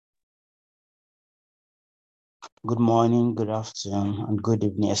Good morning, good afternoon, and good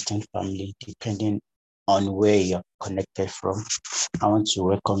evening, extended family, depending on where you're connected from. I want to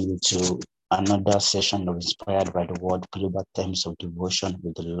welcome you to another session of Inspired by the Word Global Terms of Devotion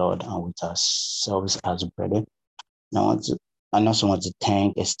with the Lord and with ourselves as brethren. And I also want to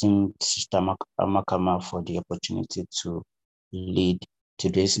thank esteemed Sister Amakama for the opportunity to lead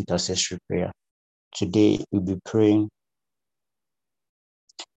today's intercessory prayer. Today we'll be praying.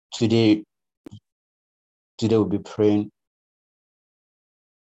 Today we'll be praying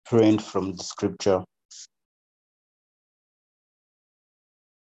from the scripture.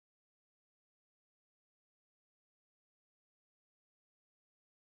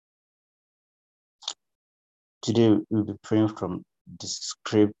 Today we'll be praying from the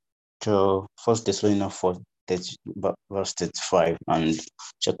scripture, 1 Thessalonians 4, verse 35, and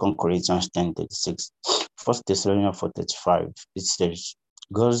 2 Corinthians 10:36. 1 Thessalonians 4:35, it says,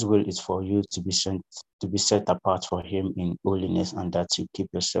 God's will is for you to be set apart for Him in holiness, and that you keep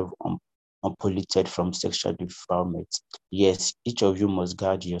yourself unpolluted from sexual defilement. Yes, each of you must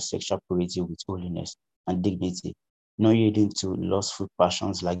guard your sexual purity with holiness and dignity, not yielding to lustful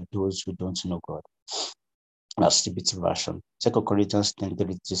passions like those who don't know God. That's TBT version. 2 Corinthians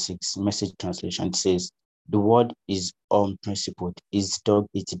 10:3-6, message translation says, the word is unprincipled. It's dog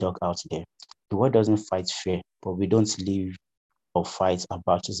out there. The word doesn't fight fair, but we don't live or fight our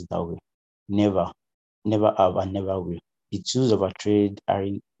battles that way. Never have and never will. The tools of our trade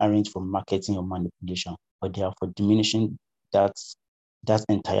aren't for marketing or manipulation, but they are for diminishing that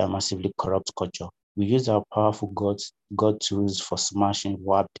entire massively corrupt culture. We use our powerful God tools for smashing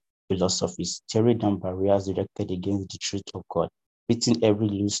warped philosophies, tearing down barriers directed against the truth of God, beating every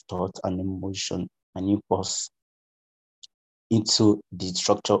loose thought and emotion and impulse into the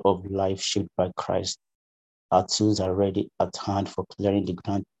structure of life shaped by Christ. Our tools are ready at hand for clearing the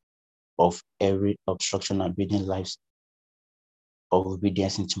ground of every obstruction and building lives of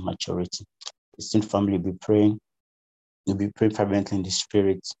obedience into maturity. The student family will be praying fervently in the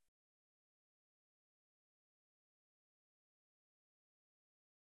Spirit.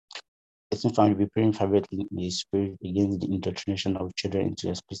 The student family will be praying fervently in the Spirit against the indoctrination of children into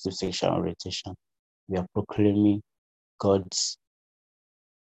explicit sexual orientation. We are proclaiming God's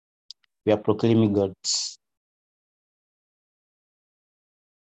We are proclaiming God's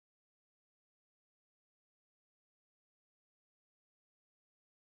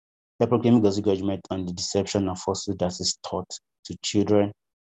judgment on the deception and falsehood that is taught to children.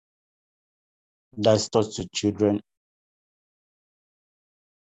 That is taught to children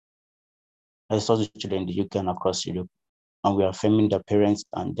in the UK and across Europe. And we are affirming that parents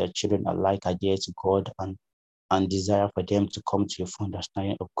and their children alike adhere to God and desire for them to come to a full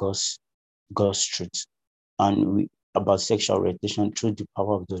understanding of God's truth. And about sexual orientation through the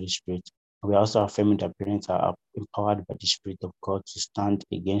power of the Holy Spirit. We are also affirming that parents are empowered by the Spirit of God to stand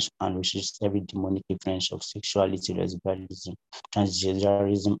against and resist every demonic influence of sexuality, lesbianism,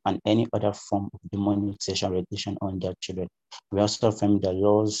 transgenderism, and any other form of demonic sexual orientation on their children. We also affirm the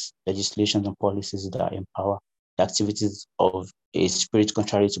laws, legislations, and policies that empower the activities of a spirit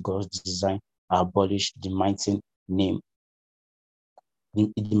contrary to God's design are abolished in the mighty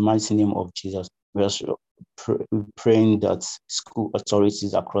name of Jesus. We also praying that school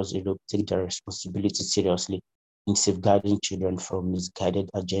authorities across Europe take their responsibility seriously in safeguarding children from misguided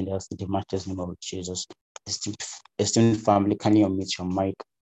agendas in the matchless name of Jesus. Esteemed family, can you unmute your mic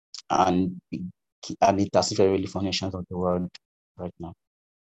and intercede for the foundations of the world right now?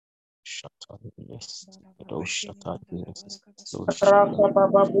 Shut up, yes. Don't shut up, yes. Don't shut up.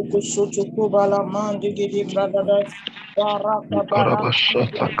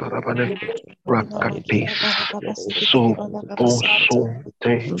 Karabashata karabane rakati so oso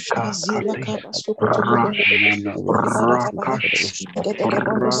te kakati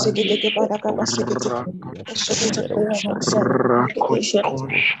rash rakash rakotosh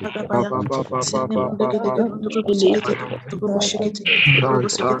baba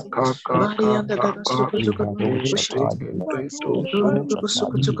Santa kaka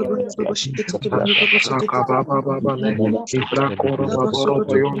Saka baba baba ne ibra koro baboro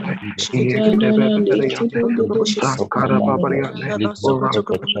bayone iyekte bebere yane sakara babare yane ora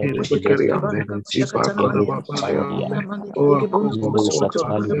kakire bekere yane iba kara babare yane oa kuba kuba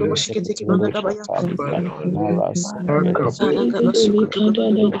bayane akaba eba bako yane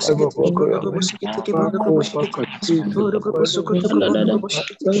bakuba kachite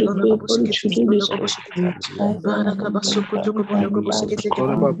bayane bono go shikete ke bono go shikete. Baraga basukutu ko bono go shikete ke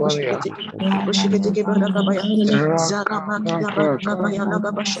bono go shikete ke bono go shikete ke baraga baya. Zarama kila baraga baya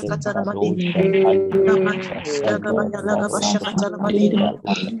laga bashakata ramadi. Laga baya laga bashakata ramadi.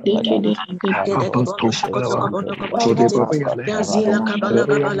 Gedege bondo shokoto ko bondo ko boshikete. Yazila kabala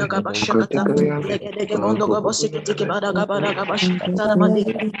gabala gabashakata. Legedege bondo go bosikete ke baraga baraga bashakata ramadi.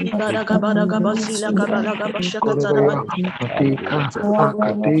 Ibaraga baraga bazila kabala gabashakata ramadi.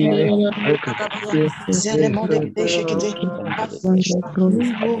 Zele monde gede shikete.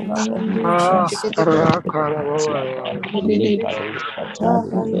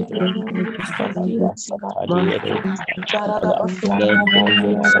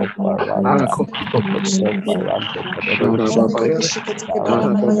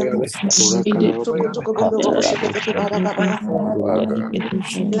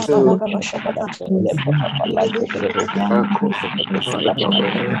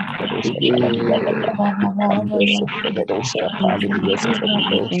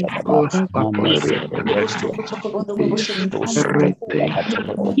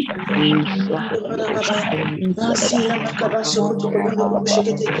 Sila makaba sukutu kubono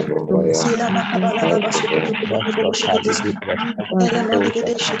kubushikete. Sila makabala gaba sukutu kubono kubushikete. Ele mode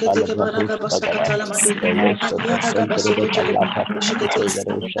gede shikete ke baraga basakatala made. Aliana gaba sukutu kubono kubushikete.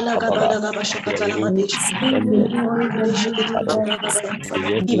 Ala gaba la gaba shakatala made. Mode gede shikete ke baraga baya.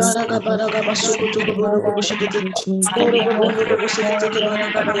 Ibaraga baraga basukutu kubono kubushikete. Oro kubono kubushikete ke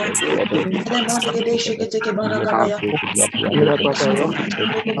baraga baya. Ele mode gede shikete ke baraga baya.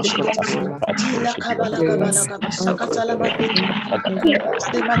 Dila kabala kabala gaba sakatala made.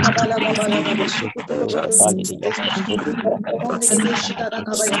 Sema kabala kabala gaba sukutu kubono kubushikete. Mode gede shikara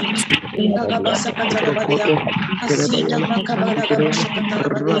kabaya. Gaba sakatala made ya. Asila makabala gaba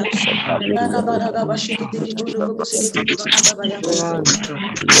shakatala made ya. Gaba gaba shikete ke bono kubushikete ke baraga baya.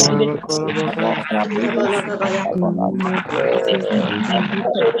 Kabala kabaya.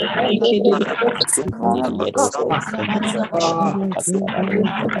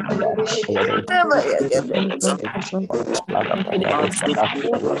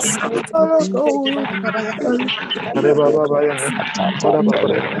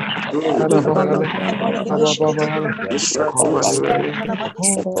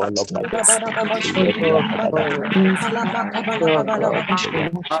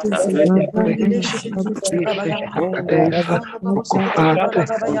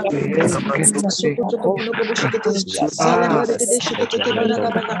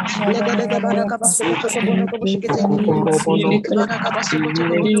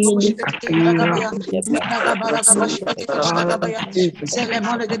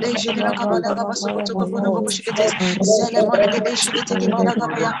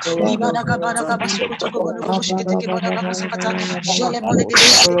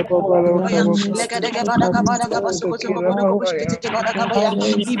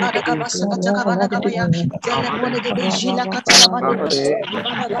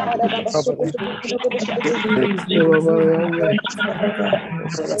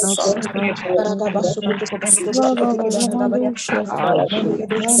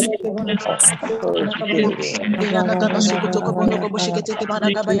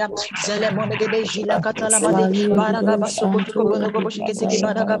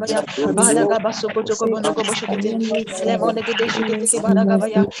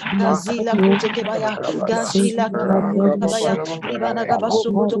 Gazila kuteke baya, gazila baya, ibana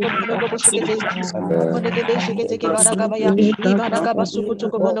gabasuku to kobono goboshikete, monegede shikete ke baragabaya, ibana gabasuku to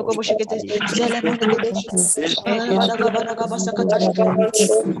kobono goboshikete, zele monegede shikete, bana gabasakata,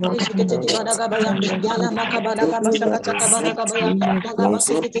 shikete ke baragabaya, yala makabana gabashakata kabaragabaya,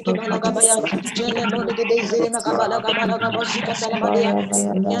 nagabasekete ke baragabaya, zele monegede zele makabala gabala gabazikata lamadia.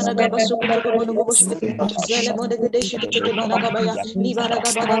 Yana gaba sukutu kobono gobo shikete. Zele mode gede shikete ke bana gaba ya. Libara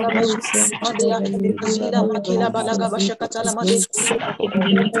gaba da gaba su mande ya. Zila makila bala gaba shakata la made.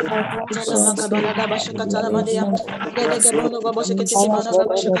 Zala makabala gaba shakata la made ya. Gede ke bono gobo shikete ke bana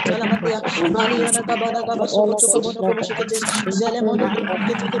gaba shakata la made ya. Bali yana gaba da gaba sukutu kobono gobo shikete. Zele mode gede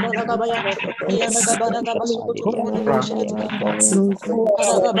shikete ke bana gaba ya. Yana gaba da gaba sukutu kobono gobo shikete.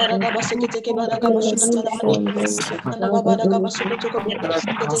 Baraga baraga basekete ke baraga bashakata la made. Baraga baraga basukutu kobono gobo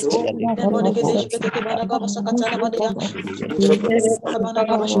shikete. Lemone gede shikete ke baraga basakata la made ya.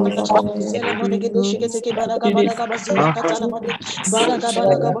 Kabanaga bashakata. Zele monegede shikete ke baraga baraga bazila katala made. Baraga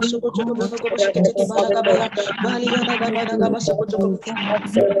baraga basukutu kobono gobo shikete ke baraga baya. Bali yana gabaraga basukutu kobono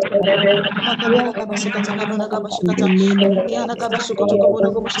makabaraga basakata kabaraga bashakata. Yana gabasukutu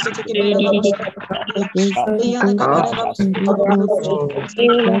kobono gobo shikete ke baraga bashakata. Yana gabaraga basukutu kobono gobo shikete.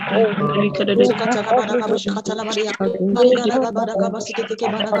 Sakata kabaraga bashakata la made. Bali yana gabaraga basikete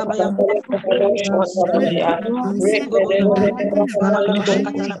banagabaya.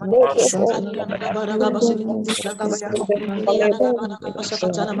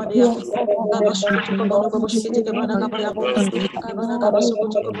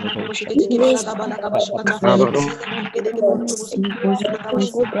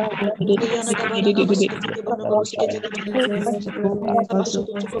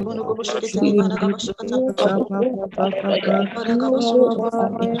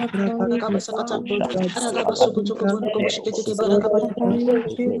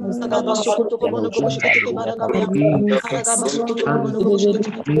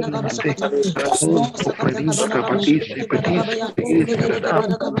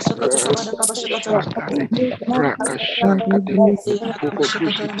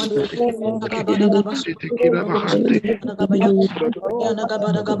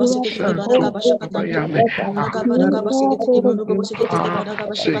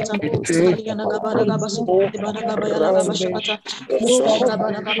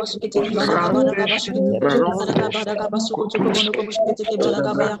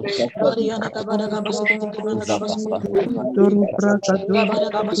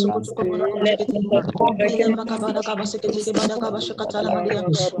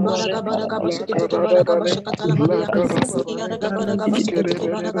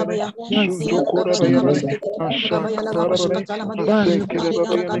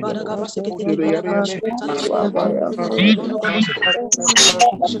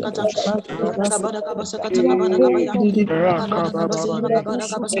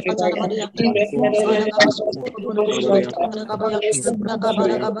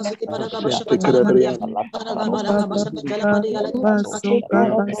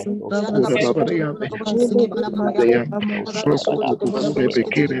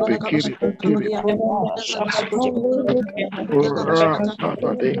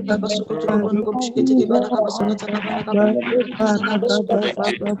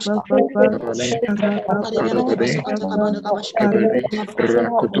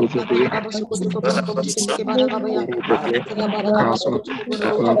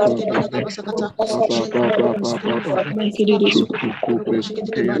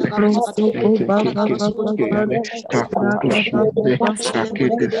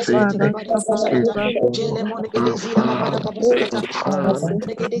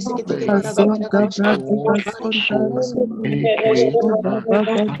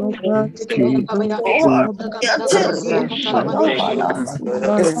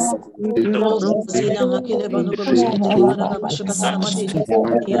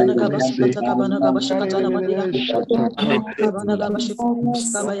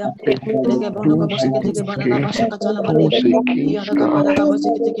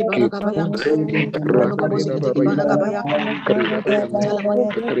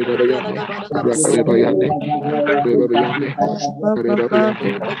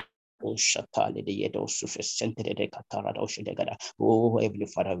 Oh, Shatali, the Yedo sufficient de Katara, oh, Heavenly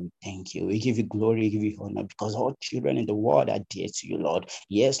Father, we thank you. We give you glory, we give you honor, because all children in the world are dear to you, Lord.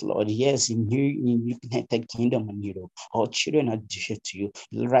 Yes, Lord, yes, in United Kingdom and Europe, all children are dear to you.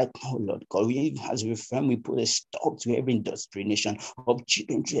 Right now, Lord God, we, as we firm, we put a stop to every indoctrination of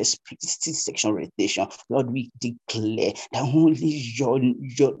children to explicit sexual orientation. Lord, we declare that only your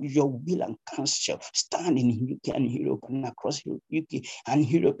will and counsel stand in UK and Europe and across UK and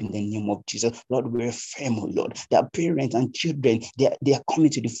Europe in the name of Jesus. Lord, we affirm, oh Lord, that parents and children, they are coming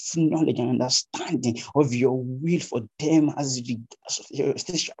to the full knowledge and understanding of your will for them as regards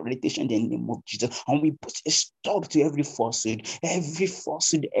sexual orientation in the name of Jesus. And we put a stop to every falsehood,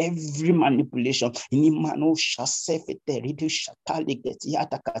 every manipulation. Inimano shasefete ridu shatali geti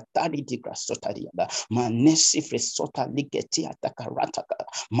atakatari digrasotariada. Manesi fresota ligeti atakarataka.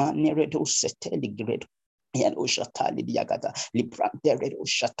 Maneredo seteli gredo. And by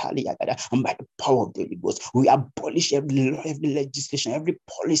the power of the Holy Ghost, we abolish every law, every legislation, every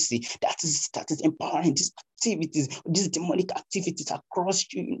policy that is empowering these activities, these demonic activities across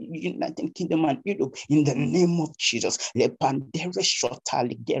United Kingdom and Europe in the name of Jesus. Yes,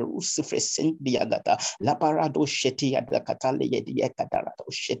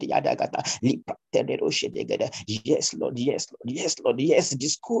 Lord, yes, Lord, yes, Lord, yes. The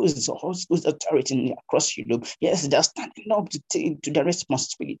schools, all schools authority across Europe, yes, they're standing up to the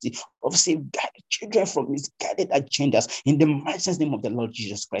responsibility of safeguarding children from misguided agendas in the mighty name of the Lord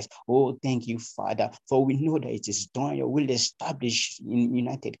Jesus Christ. Oh, thank you, Father, for we know know that it is done. Your will established in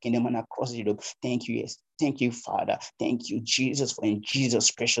United Kingdom and across Europe. Thank you, yes. Thank you, Father. Thank you, Jesus, for in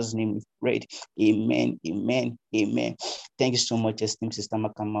Jesus' precious name we pray. Amen, amen, amen. Thank you so much, esteemed Sister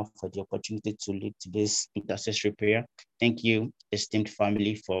Makama, for the opportunity to lead today's intercessory prayer. Thank you, esteemed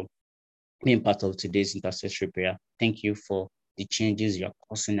family, for being part of today's intercessory prayer. Thank you for the changes you are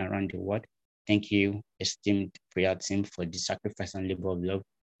causing around the world. Thank you, esteemed prayer team, for the sacrifice and labor of love.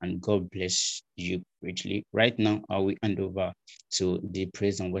 And God bless you richly. Right now, I will hand over to the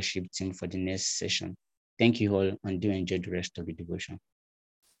praise and worship team for the next session. Thank you all, and do enjoy the rest of the devotion.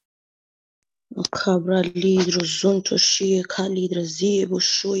 Kabra lidro zonto shie kalidra ziebo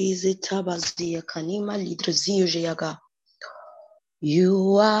shoize tabazia kanima lidra zio jaga.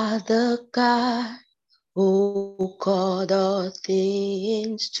 You are the God who called all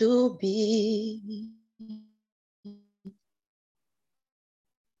things to be.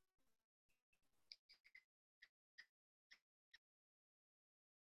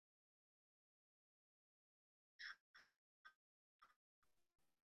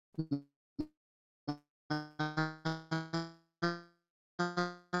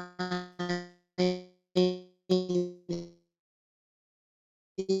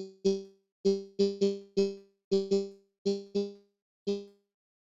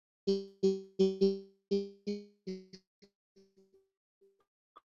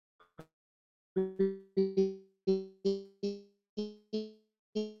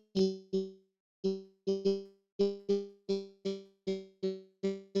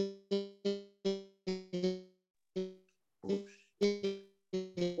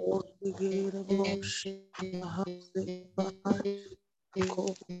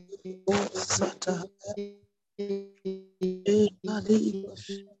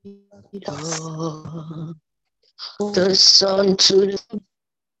 The Son to the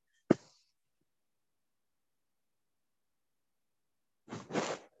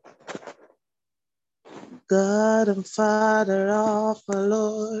God and Father of our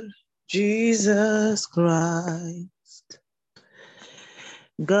Lord Jesus Christ,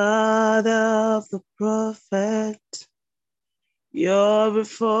 God of the prophet, you're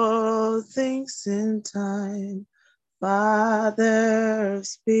before all things in time, Father of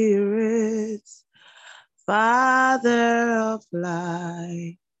spirits, Father of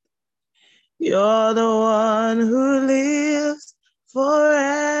light. You're the one who lives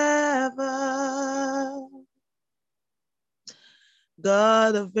forever.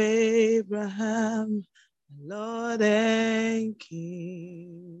 God of Abraham, Lord and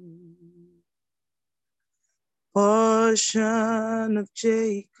King. Portion of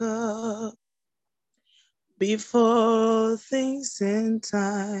Jacob, before things in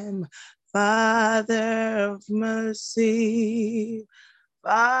time, Father of mercy,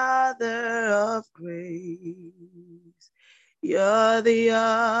 Father of grace, you're the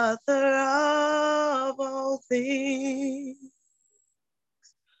author of all things.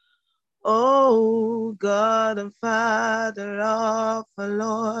 Oh, God and Father of our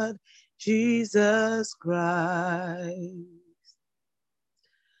Lord Jesus Christ,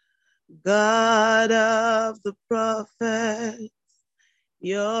 God of the prophets,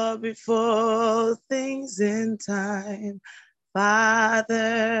 you're before things in time,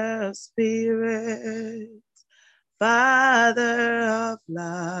 Father of spirits, Father of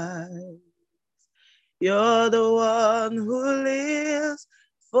light. You're the one who lives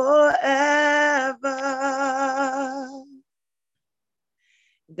forever.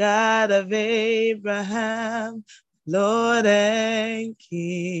 God of Abraham, Lord and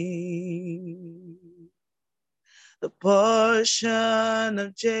King. The portion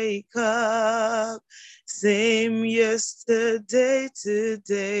of Jacob, same yesterday,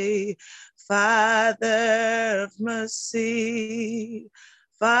 today, Father of mercy,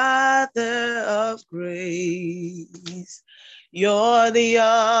 Father of grace. You're the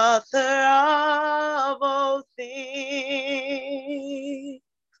author of all things.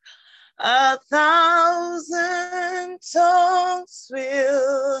 1,000 tongues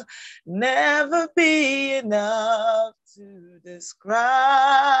will never be enough to describe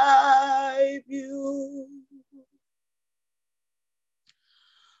you.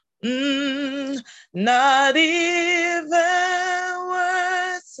 Not even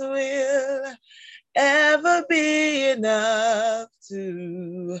words will ever be enough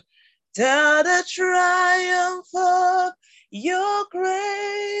to tell the triumph of your grace.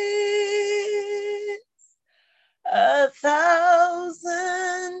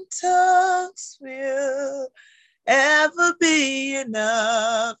 1,000 tongues will ever be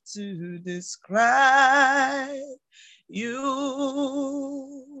enough to describe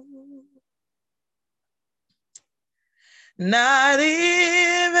you. Not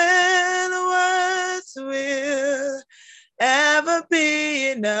even words will ever be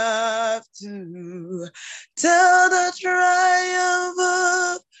enough to tell the triumph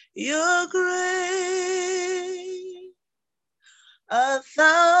of your grace.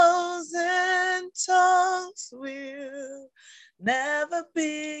 1,000 tongues will never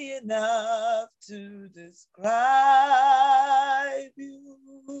be enough to describe you.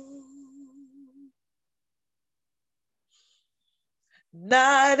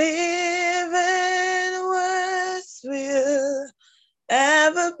 Not even words will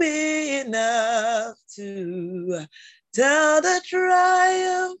ever be enough to tell the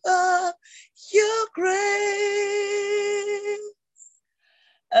triumph of your grace.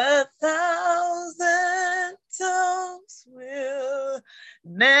 1,000 tongues will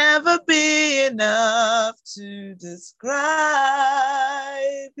never be enough to describe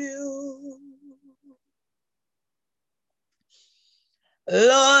you.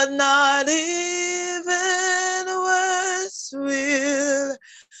 Lord, not even words will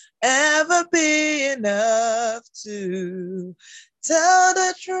ever be enough to tell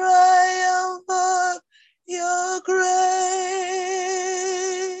the triumph of your grace.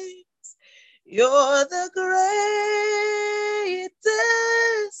 You're the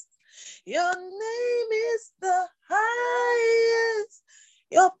greatest. Your name is the highest.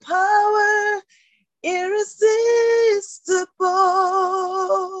 Your power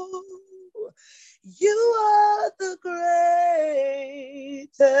irresistible. You are the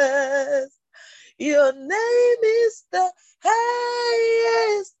greatest. Your name is the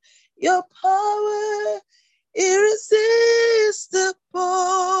highest. Your power irresistible.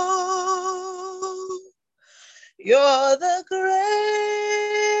 You're the greatest.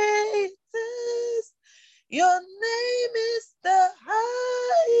 Your name is the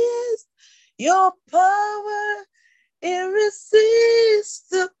highest. Your power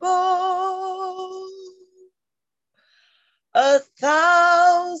irresistible.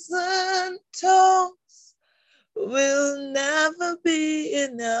 1,000 tongues will never be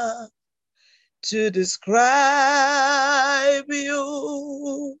enough to describe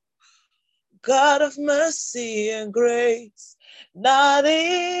you. God of mercy and grace, not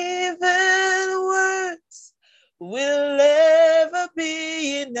even words will ever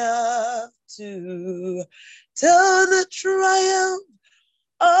be enough to tell the triumph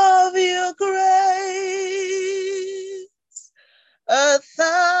of your grace.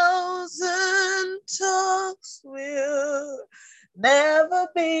 1,000 tongues will never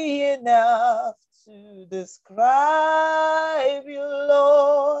be enough to describe you,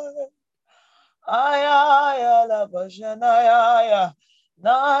 Lord.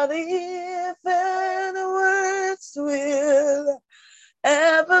 Not even words will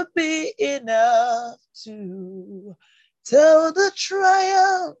ever be enough to tell the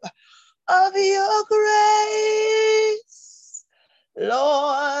triumph of your grace.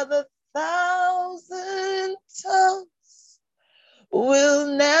 Lord, 1,000 tongues will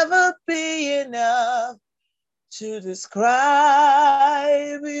never be enough to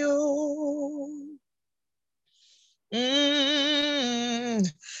describe you.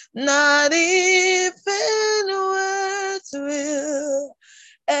 Not even words will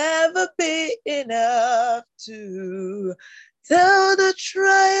ever be enough to tell the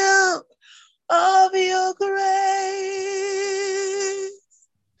triumph of your grace.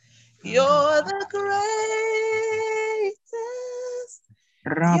 You're the greatest.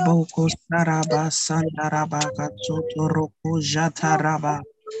 Raboko Saraba Sandaraba Katsotoroko Jataraba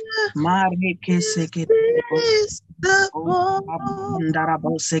Marike Seke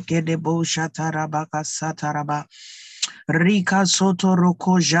Darabo Seke de Bo Shatarabaka Sataraba Rika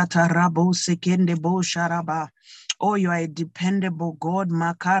Sotoroko Jatarabo Sekende Bo Sharaba. Oh, you are a dependable God.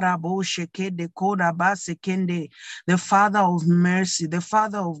 Makarabo Shekede Kodaba Sekende, the Father of mercy, the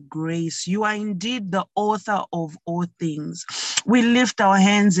Father of grace. You are indeed the author of all things. We lift our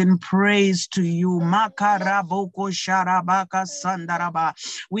hands in praise to you. Makaraboko Sharabaka Sandaraba.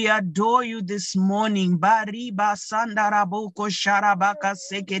 We adore you this morning. Bariba Sandaraboko Sharabaka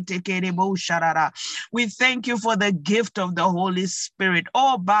Seketekerebo Sharara. We thank you for the gift of the Holy Spirit.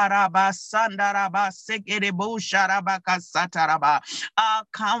 Oh, Baraba Sandaraba Sekerebo Sharabaka Sataraba. Our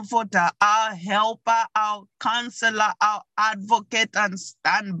comforter, our helper, our counselor, our advocate and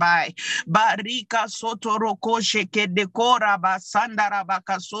standby. Barika Sotoroko Shekedekoraba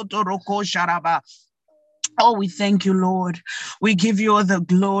Sandarabaka Sotoroko Sharaba. Oh, we thank you, Lord. We give you all the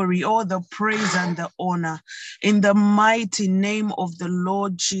glory, all the praise and the honor. In the mighty name of the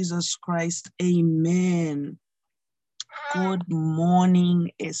Lord Jesus Christ. Amen. Good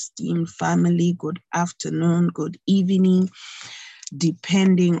morning, esteemed family. Good afternoon, good evening,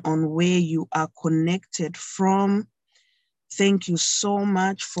 depending on where you are connected from. Thank you so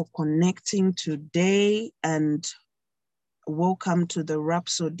much for connecting today, and welcome to the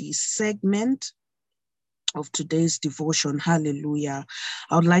Rhapsody segment of today's devotion. Hallelujah.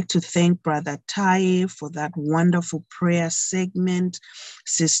 I would like to thank Brother Taye for that wonderful prayer segment.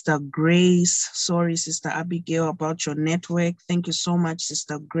 Sister Grace, sorry, Sister Abigail, about your network. Thank you so much,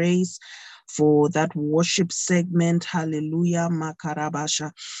 Sister Grace, for that worship segment. Hallelujah.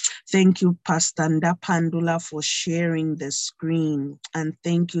 Makarabasha. Thank you, Pastor Ndapandula, for sharing the screen. And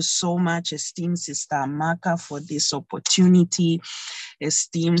thank you so much, esteemed Sister Amaka, for this opportunity.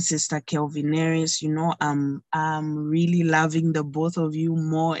 Esteemed Sister Kelvinaris, you know, I'm really loving the both of you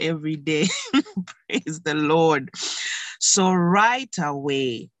more every day. Praise the Lord. So right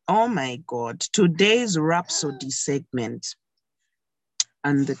away, oh my God, today's Rhapsody segment,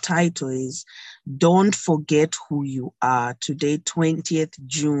 and the title is Don't Forget Who You Are. Today, 20th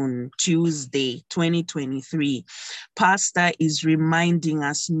June, Tuesday, 2023. Pastor is reminding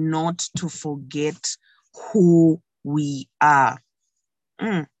us not to forget who we are.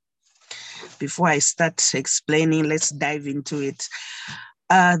 Before I start explaining, let's dive into it.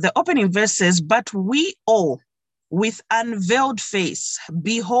 The opening verse says, but we all, with unveiled face,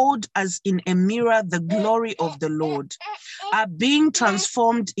 behold as in a mirror the glory of the Lord, are being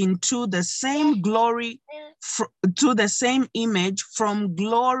transformed into the same glory, to the same image from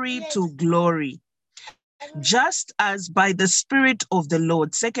glory to glory, just as by the Spirit of the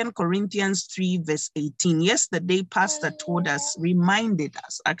Lord. 2 Corinthians 3 verse 18. Yesterday, Pastor told us, reminded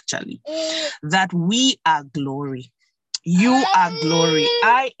us actually, that we are glory. You are glory.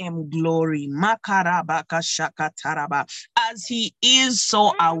 I am glory. Makarabaka shakataraba. As he is,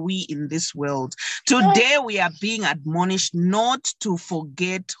 so are we in this world. Today we are being admonished not to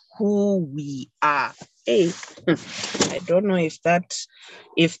forget who we are. Hey, I don't know if that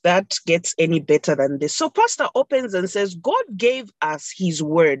gets any better than this. So Pastor opens and says, God gave us his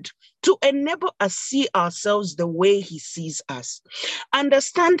word to enable us see ourselves the way he sees us,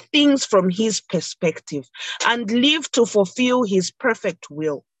 understand things from his perspective, and live to fulfill his perfect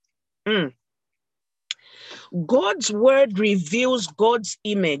will. God's word reveals God's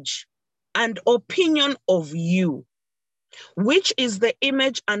image and opinion of you, which is the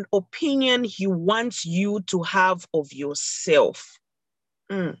image and opinion he wants you to have of yourself.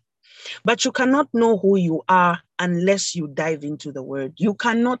 But you cannot know who you are unless you dive into the word. You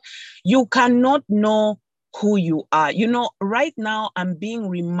cannot know who you are. You know, right now I'm being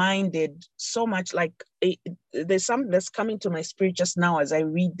reminded so much, like there's something that's coming to my spirit just now as I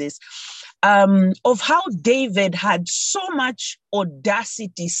read this, of how David had so much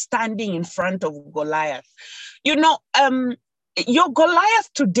audacity standing in front of Goliath. You know, your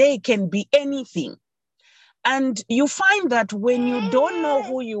Goliath today can be anything. And you find that when you don't know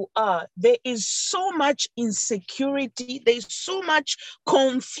who you are, there is so much insecurity, there's so much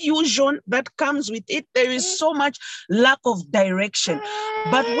confusion that comes with it, there is so much lack of direction.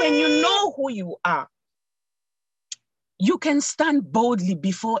 But when you know who you are, you can stand boldly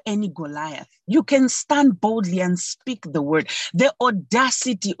before any Goliath. You can stand boldly and speak the word, the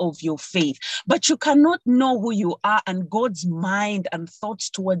audacity of your faith. But you cannot know who you are and God's mind and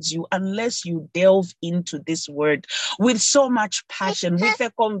thoughts towards you unless you delve into this word with so much passion, with a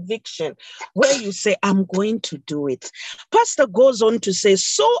conviction, where you say, I'm going to do it. Pastor goes on to say,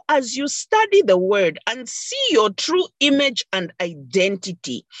 so as you study the word and see your true image and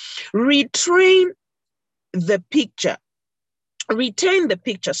identity, retain the picture.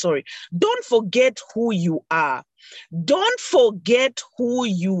 Don't forget who you are. Don't forget who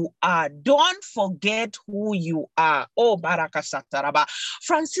you are. Don't forget who you are. Oh, Baraka Sataraba.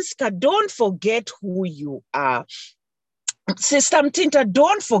 Francisca, don't forget who you are. Sister Mtinta,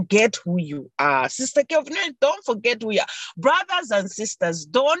 don't forget who you are. Sister Kelvin, don't forget who you are. Brothers and sisters,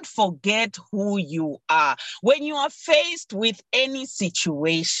 don't forget who you are. When you are faced with any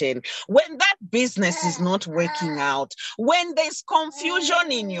situation, when that business is not working out, when there's confusion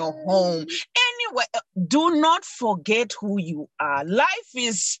in your home, anyway, do not forget who you are. Life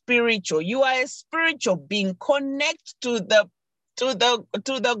is spiritual. You are a spiritual being. Connect to the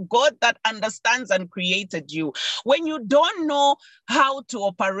God that understands and created you. When you don't know how to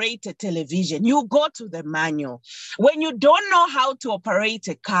operate a television, you go to the manual. When you don't know how to operate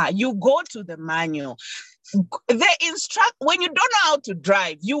a car, you go to the manual. when you don't know how to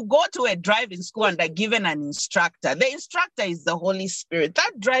drive, you go to a driving school and are given an instructor. The instructor is the Holy Spirit.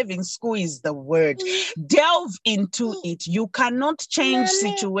 That driving school is the word. Delve into it. You cannot change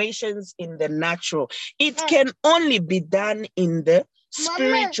situations in the natural. It can only be done in the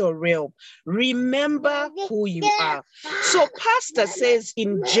spiritual realm. Remember who you are. So Pastor says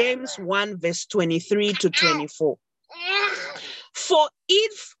in James 1 verse 23 to 24,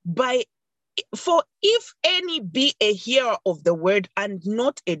 For if any be a hearer of the word and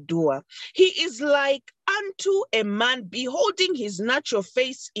not a doer, he is like unto a man beholding his natural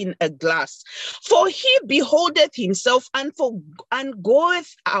face in a glass. For he beholdeth himself and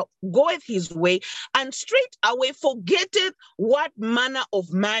goeth his way, and straight away forgetteth what manner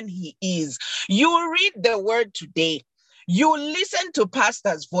of man he is. You read the word today. You listen to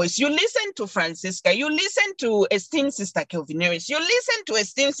Pastor's voice. You listen to Francisca. You listen to esteemed Sister Kelvineris. You listen to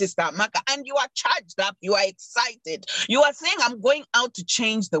esteemed Sister Amaka, and you are charged up. You are excited. You are saying, I'm going out to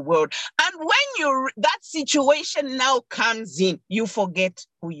change the world. And when that situation now comes in, you forget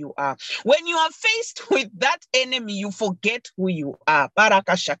who you are. When you are faced with that enemy, you forget who you are.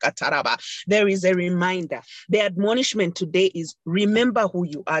 There is a reminder. The admonishment today is remember who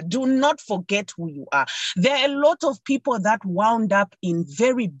you are. Do not forget who you are. There are a lot of people that wound up in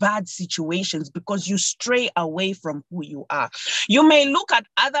very bad situations because you stray away from who you are. You may look at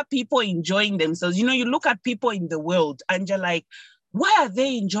other people enjoying themselves. You look at people in the world and you're like, why are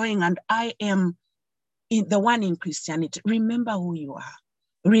they enjoying and I am the one in Christianity? Remember who you are.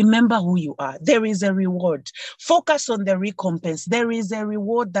 Remember who you are. There is a reward. Focus on the recompense. There is a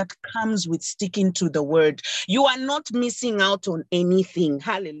reward that comes with sticking to the word. You are not missing out on anything.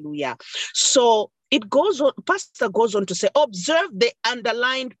 Hallelujah. So it goes on, Pastor goes on to say, observe the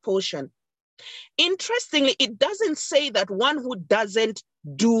underlined portion. Interestingly, it doesn't say that one who doesn't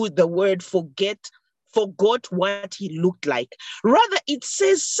do the word forgot what he looked like. Rather, it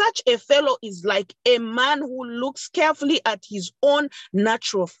says such a fellow is like a man who looks carefully at his own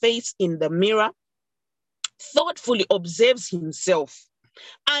natural face in the mirror, thoughtfully observes himself,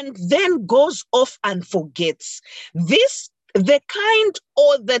 and then goes off and forgets. The kind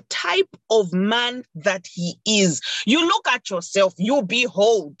or the type of man that he is. You look at yourself, you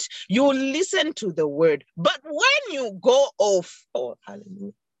behold, you listen to the word. But when you go off, oh,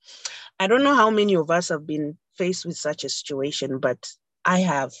 hallelujah. I don't know how many of us have been faced with such a situation, but I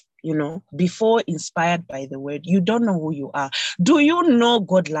have, before inspired by the word. You don't know who you are. Do you know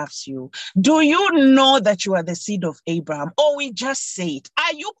God loves you? Do you know that you are the seed of Abraham? Or we just say it?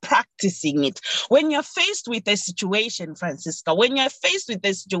 Are you practicing it? When you're faced with a situation, Francisca, when you're faced with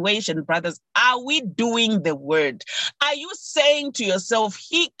a situation, brothers, are we doing the word? Are you saying to yourself,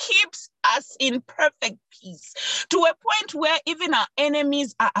 he keeps us in perfect peace, to a point where even our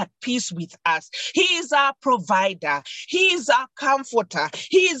enemies are at peace with us? He is our provider. He is our comforter.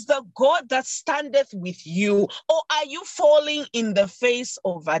 He is the God that standeth with you. Or are you falling in the face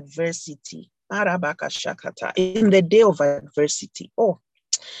of adversity? In the day of adversity. Oh,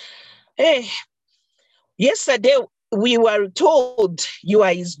 hey, yesterday we were told you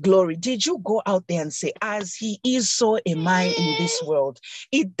are his glory. Did you go out there and say, as he is, so am I in this world?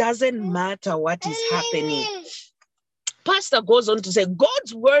 It doesn't matter what is happening. Pastor goes on to say,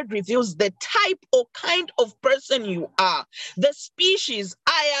 God's word reveals the type or kind of person you are, the species.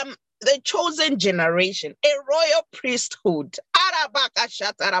 I am the chosen generation, a royal priesthood,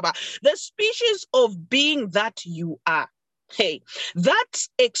 the species of being that you are. Hey, that's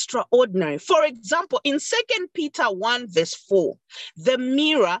extraordinary. For example, in 2 Peter 1 verse 4, the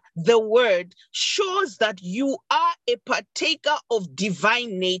mirror, the word, shows that you are a partaker of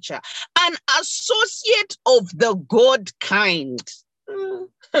divine nature, an associate of the God kind.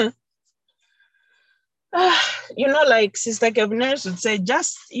 Like Sister Kevin would say,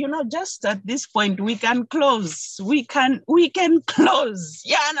 just at this point, we can close. We can close.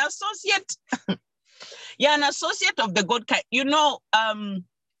 Yeah, an associate. Yeah, an associate of the God kind.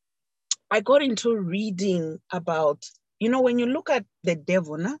 I got into reading about, when you look at the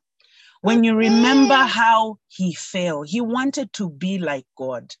devil, when you remember how he fell, he wanted to be like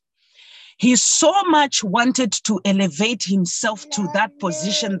God. He so much wanted to elevate himself to that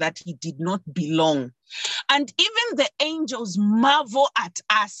position that he did not belong. And even the angels marvel at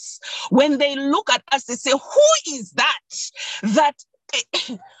us. When they look at us, they say, who is that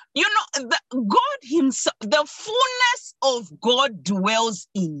you know, God himself, the fullness of God dwells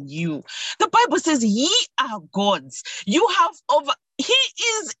in you. The Bible says, ye are gods. You have over, he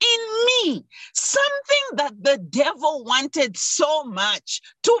is in me. Something that the devil wanted so much,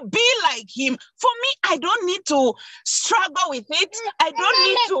 to be like him. For me, I don't need to struggle with it. I don't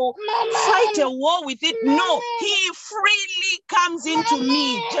need to fight a war with it. No, he freely comes into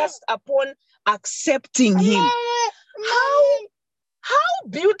me just upon accepting him. How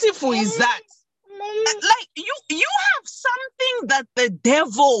beautiful is that? Like you have something that the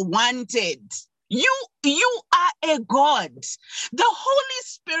devil wanted. You are a God. The Holy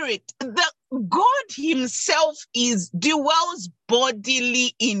Spirit, the God himself dwells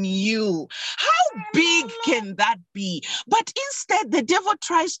bodily in you. How big can that be? But instead, the devil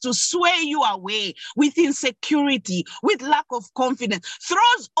tries to sway you away with insecurity, with lack of confidence,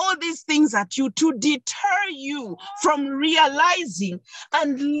 throws all these things at you to deter you from realizing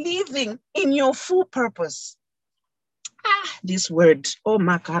and living in your full purpose. This word, oh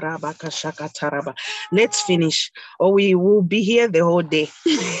makarabaka shakataraba. Let's finish, or we will be here the whole day.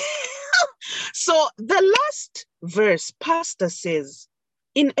 So the last verse, Pastor says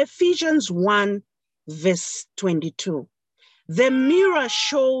in Ephesians 1, verse 22, the mirror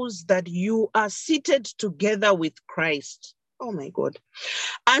shows that you are seated together with Christ. Oh my God.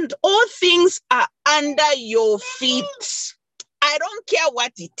 And all things are under your feet. I don't care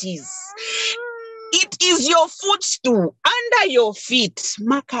what it is. It is your footstool under your feet.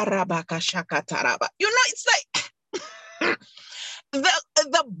 Makarabaka shakataraba. You know, it's like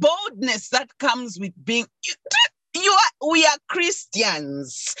the boldness that comes with being we are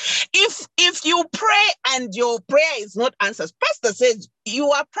Christians. If you pray and your prayer is not answered, Pastor says you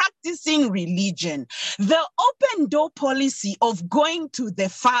are practicing religion. The open door policy of going to the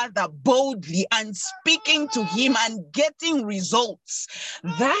Father boldly and speaking to him and getting results,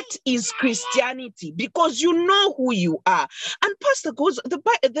 that is Christianity, because you know who you are. And Pastor goes,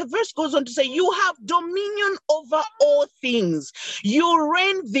 the verse goes on to say, you have dominion over all things. You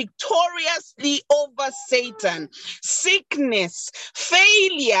reign victoriously over Satan, sickness,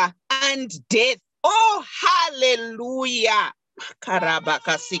 failure, and death. Oh, hallelujah.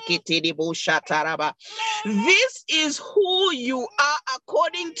 This is who you are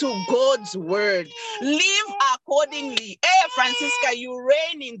according to God's word. Live accordingly. Hey, Francisca, you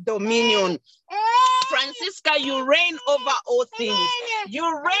reign in dominion. Francisca, you reign over all things. You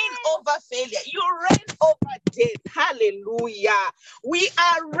reign over failure. You reign over death. Hallelujah. We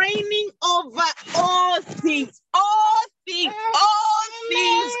are reigning over all things. All things. All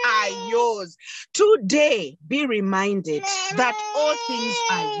things are yours. Today, be reminded that all things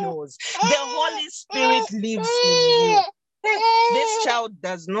are yours. The Holy Spirit lives in you. This child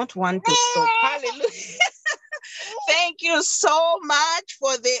does not want to stop. Hallelujah. Thank you so much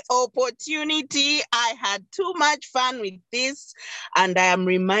for the opportunity. I had too much fun with this, and I am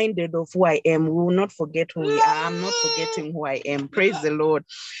reminded of who I am. We will not forget who we are. I'm not forgetting who I am. Praise the Lord.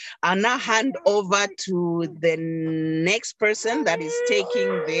 I'll now hand over to the next person that is taking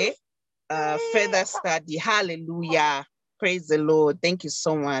the further study. Hallelujah. Praise the Lord. Thank you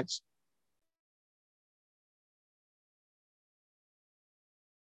so much.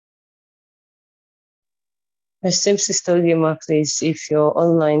 Esteemed Sister Gema, please, if you're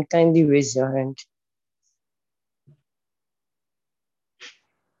online, kindly raise your hand.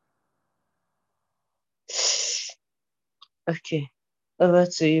 Okay, over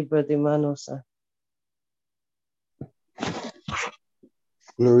to you, Brother Emmanuel, sir.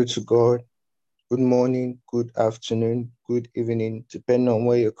 Glory to God. Good morning, good afternoon, good evening, depending on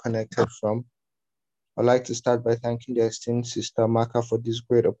where you're connected from. I'd like to start by thanking the esteemed Sister Maka for this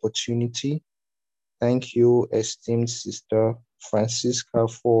great opportunity. Thank you, esteemed Sister Francisca,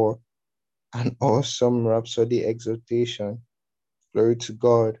 for an awesome Rhapsody exhortation. Glory to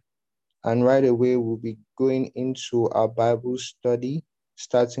God. And right away, we'll be going into our Bible study,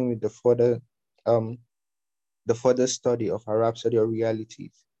 starting with the further study of our Rhapsody of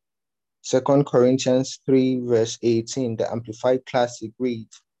Realities. 2 Corinthians 3, verse 18, the Amplified Classic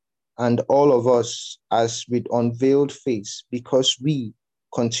reads, and all of us, as with unveiled face, because we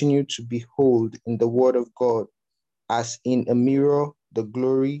continue to behold in the word of God, as in a mirror, the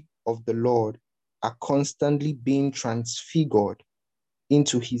glory of the Lord, are constantly being transfigured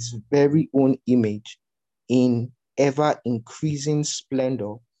into his very own image in ever increasing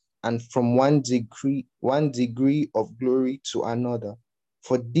splendor, and from one degree of glory to another.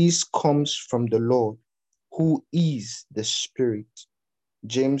 For this comes from the Lord, who is the Spirit.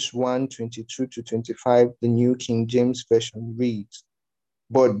 James 1:22-25, the New King James Version reads,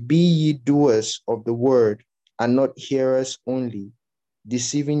 but be ye doers of the word, and not hearers only,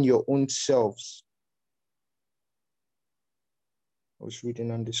 deceiving your own selves. I was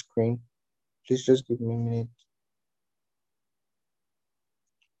reading on the screen. Please just give me a minute.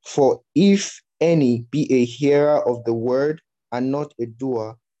 For if any be a hearer of the word and not a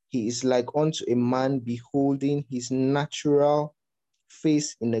doer, he is like unto a man beholding his natural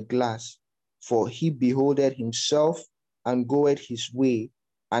face in a glass. For he beholdeth himself and goeth his way,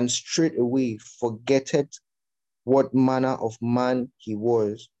 and straightway forgetteth what manner of man he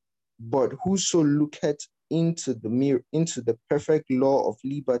was. But whoso looketh into the mirror, into the perfect law of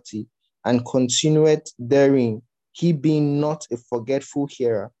liberty, and continueth therein, he being not a forgetful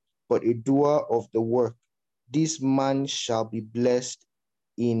hearer, but a doer of the work, this man shall be blessed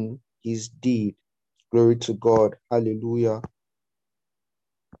in his deed. Glory to God. Hallelujah.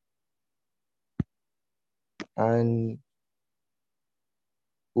 And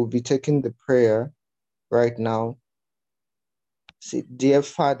we'll be taking the prayer right now. Say, dear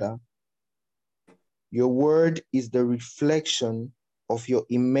Father, your word is the reflection of your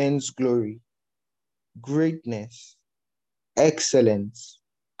immense glory, greatness, excellence,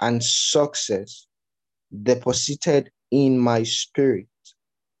 and success deposited in my spirit.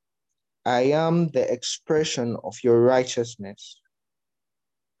 I am the expression of your righteousness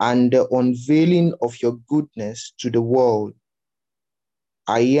and the unveiling of your goodness to the world.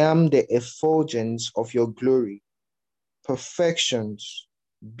 I am the effulgence of your glory, perfections,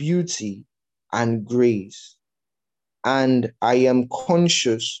 beauty, and grace. And I am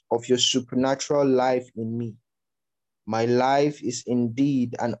conscious of your supernatural life in me. My life is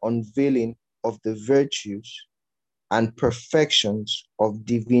indeed an unveiling of the virtues and perfections of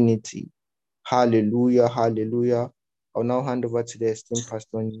divinity. Hallelujah, hallelujah. I'll now hand over to the esteemed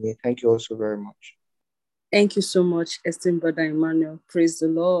Pastor Onyinye. Thank you also very much. Thank you so much, esteemed Brother Emmanuel. Praise the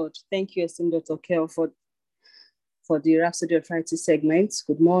Lord. Thank you, esteemed Dr. Kel, for the Rhapsody of Friday segment.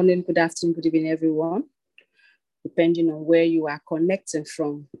 Good morning, good afternoon, good evening, everyone, depending on where you are connecting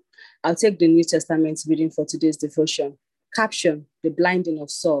from. I'll take the New Testament reading for today's devotion. Caption, the blinding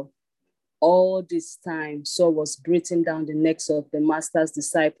of Saul. All this time, Saul was breathing down the necks of the master's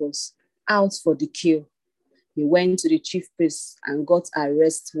disciples, out for the kill. He went to the chief priest and got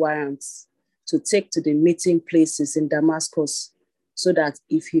arrest warrants to take to the meeting places in Damascus, so that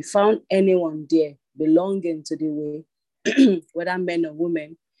if he found anyone there belonging to the way, whether men or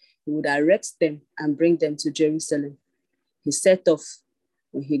women, he would arrest them and bring them to Jerusalem. He set off.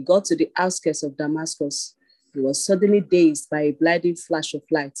 When he got to the outskirts of Damascus, he was suddenly dazed by a blinding flash of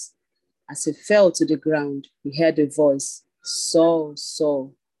light. As he fell to the ground, he heard a voice, "Saul,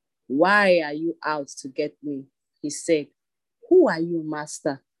 Saul, why are you out to get me?" He said, "Who are you,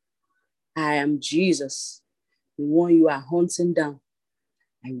 Master?" "I am Jesus, the one you are hunting down.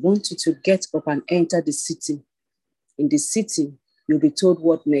 I want you to get up and enter the city. In the city, you'll be told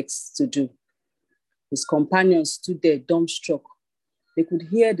what next to do." His companions stood there dumbstruck. They could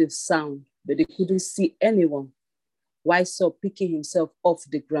hear the sound, but they couldn't see anyone. While Saul, picking himself off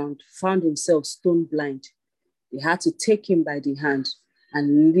the ground, found himself stone blind. They had to take him by the hand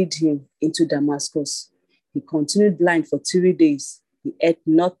and lead him into Damascus. He continued blind for 3 days. He ate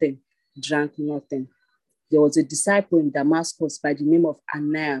nothing, drank nothing. There was a disciple in Damascus by the name of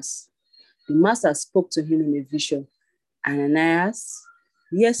Ananias. The master spoke to him in a vision. "Ananias?"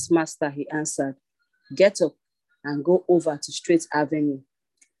 "Yes, master," he answered. "Get up and go over to Straight Avenue.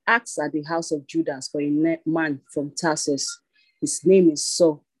 Ask at the house of Judas for a man from Tarsus. His name is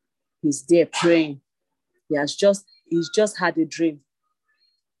Saul. He's there praying. He's just had a dream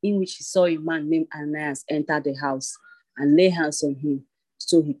in which he saw a man named Ananias enter the house and lay hands on him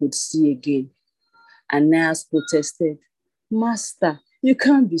so he could see again." Ananias protested, "Master, you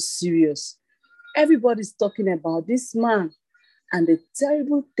can't be serious. Everybody's talking about this man and the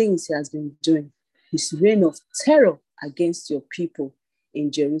terrible things he has been doing. His reign of terror against your people in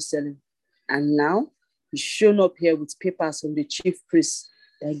Jerusalem. And now he's shown up here with papers from the chief priest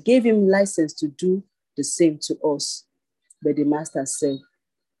that gave him license to do the same to us." But the master said,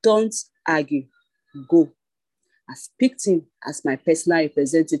 "Don't argue, go. I've picked him as my personal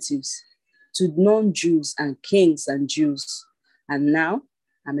representatives to non-Jews and kings and Jews. And now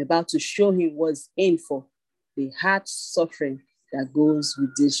I'm about to show him what's in for, the hard suffering that goes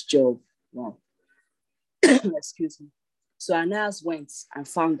with this job." Wow. Excuse me. So Ananias went and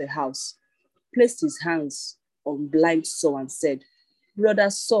found the house, placed his hands on blind Saul and said, "Brother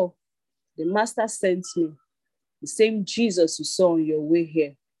Saul, the master sent me, the same Jesus you saw on your way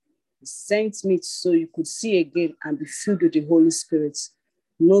here. He sent me so you could see again and be filled with the Holy Spirit."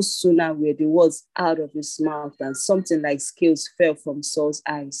 No sooner were the words out of his mouth than something like scales fell from Saul's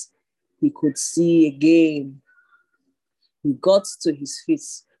eyes. He could see again. He got to his feet,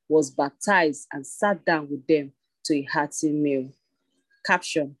 was baptized, and sat down with them to a hearty meal.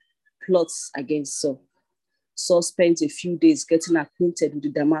 Caption: plots against Saul. Saul spent a few days getting acquainted with the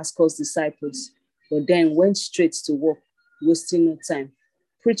Damascus disciples, but then went straight to work, wasting no time,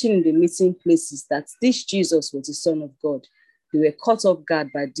 preaching in the meeting places that this Jesus was the Son of God. They were caught off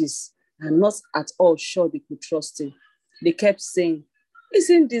guard by this and not at all sure they could trust him. They kept saying,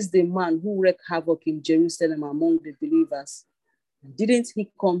 "Isn't this the man who wreaked havoc in Jerusalem among the believers? Didn't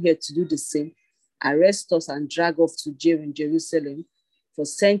he come here to do the same, arrest us and drag off to jail in Jerusalem for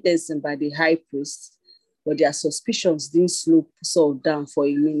sentencing by the high priest?" But their suspicions didn't slow Saul down for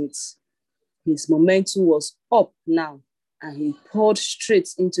a minute. His momentum was up now, and he poured straight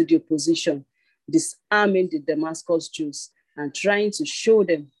into the opposition, disarming the Damascus Jews and trying to show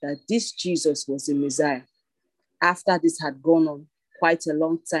them that this Jesus was the Messiah. After this had gone on quite a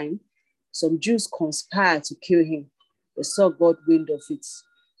long time, some Jews conspired to kill him. They saw God wind of it.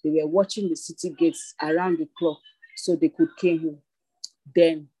 They were watching the city gates around the clock so they could kill him.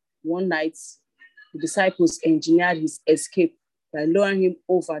 Then, one night, the disciples engineered his escape by lowering him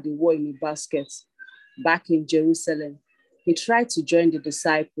over the wall in a basket. Back in Jerusalem, he tried to join the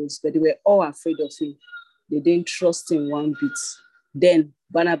disciples, but they were all afraid of him. They didn't trust him one bit. Then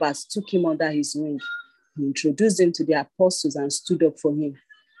Barnabas took him under his wing. He introduced him to the apostles and stood up for him,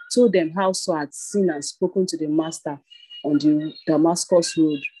 told them how Saul had seen and spoken to the master on the Damascus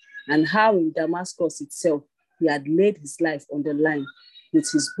road, and how in Damascus itself he had laid his life on the line with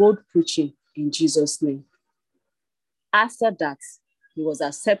his bold preaching in Jesus' name. After that, he was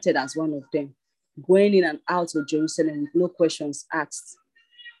accepted as one of them, going in and out of Jerusalem with no questions asked,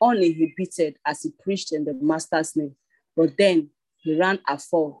 uninhibited as he preached in the master's name. But then he ran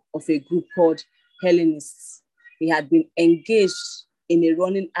afoul of a group called Hellenists. He had been engaged in a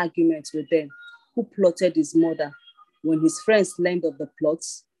running argument with them, who plotted his murder. When his friends learned of the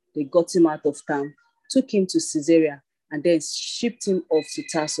plots, they got him out of town, took him to Caesarea, and then shipped him off to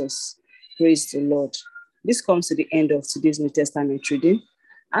Tarsus. Praise the Lord. This comes to the end of today's New Testament reading.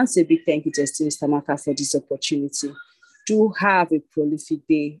 And say a big thank you to esteemed Stamaka for this opportunity. Do have a prolific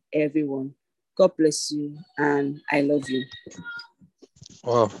day, everyone. God bless you, and I love you.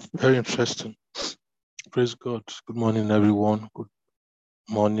 Wow, very interesting. Praise God. Good morning, everyone. Good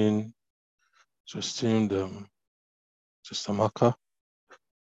morning to esteemed Sister Maka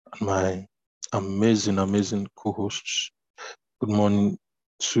and my amazing co-hosts. Good morning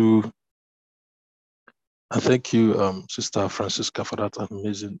to, and thank you, Sister Francisca, for that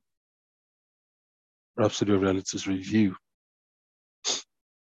amazing Rhapsody of Realities review.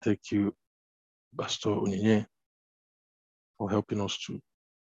 Thank you, Pastor Onyinye, for helping us to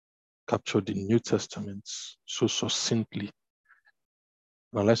capture the New Testament so succinctly.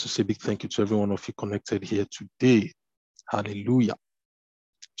 And I'd like to say a big thank you to every one of you connected here today. Hallelujah.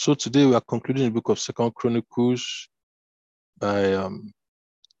 So today we are concluding the book of 2 Chronicles by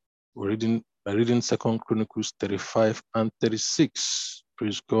reading 2 Chronicles 35 and 36.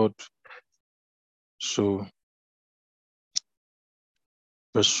 Praise God. So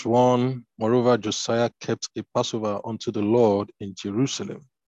verse 1, moreover, Josiah kept a Passover unto the Lord in Jerusalem,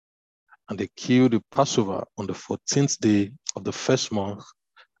 and they killed the Passover on the 14th day of the first month,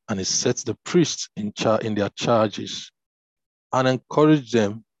 and he set the priests in their charges and encouraged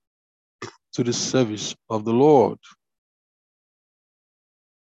them to the service of the Lord.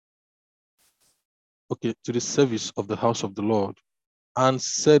 Okay, to the service of the house of the Lord, and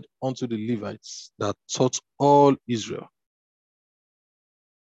said unto the Levites that taught all Israel,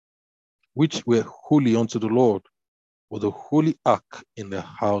 which were holy unto the Lord, was the holy ark in the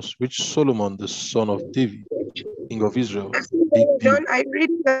house which Solomon the son of David, king of Israel, did build. John, I read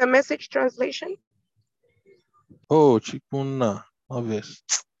the Message translation. Oh, Chikuna, obvious.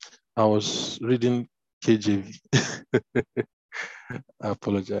 I was reading KJV. I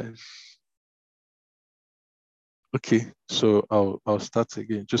apologize. Okay, so I'll start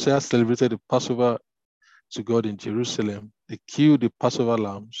again. Josiah celebrated the Passover to God in Jerusalem. They killed the Passover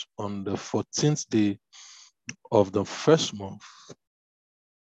lambs on the 14th day of the first month.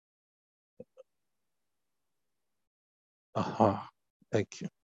 Thank you.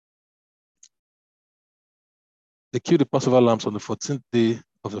 They killed the Passover lambs on the 14th day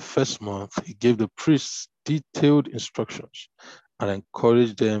of the first month. He gave the priests detailed instructions and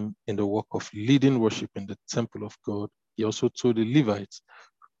encouraged them in the work of leading worship in the temple of God. He also told the Levites,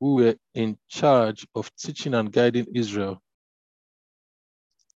 who were in charge of teaching and guiding Israel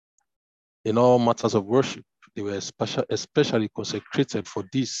in all matters of worship, they were especially consecrated for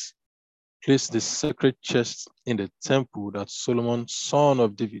this, place the sacred chest in the temple that Solomon, son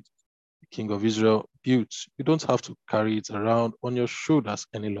of David, the king of Israel, built, you don't have to carry it around on your shoulders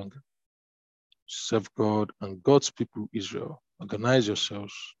any longer. Serve God and God's people, Israel. Organize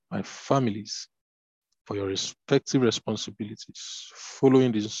yourselves by families for your respective responsibilities,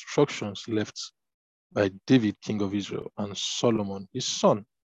 following the instructions left by David, king of Israel, and Solomon, his son.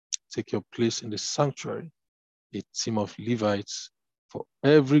 Take your place in the sanctuary, a team of Levites for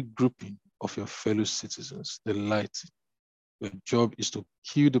every grouping of your fellow citizens. The light. Your job is to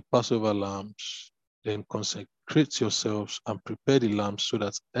kill the Passover lambs, then consecrate yourselves and prepare the lambs so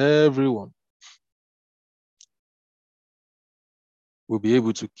that everyone will be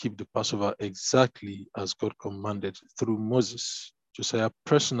able to keep the Passover exactly as God commanded through Moses. Josiah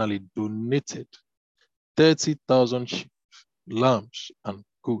personally donated 30,000 sheep, lambs, and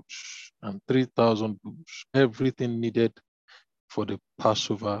goats, and 3,000 bulls. Everything needed for the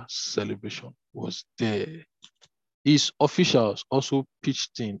Passover celebration was there. His officials also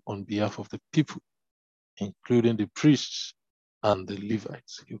pitched in on behalf of the people, including the priests and the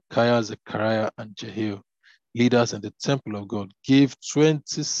Levites. Hilkiah, Zechariah, and Jehiel, leaders in the temple of God, gave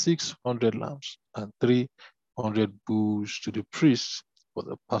 2,600 lambs and 300 bulls to the priests for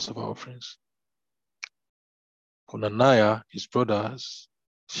the Passover offerings. Conaniah, his brothers,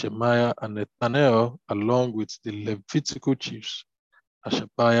 Shemaiah, and Nethanel, along with the Levitical chiefs,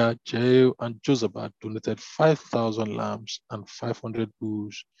 Hashabiah, Jael, and Josabad, donated 5,000 lambs and 500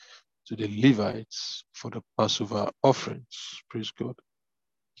 bulls to the Levites for the Passover offerings. Praise God.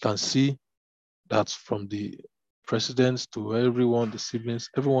 You can see that from the presidents to everyone, the siblings,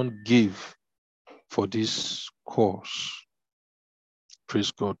 everyone gave for this cause.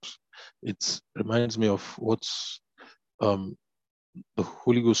 Praise God. It reminds me of what the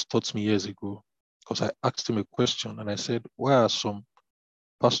Holy Ghost taught me years ago, because I asked him a question and I said, why are some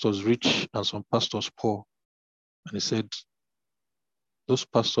pastors rich and some pastors poor? And he said, those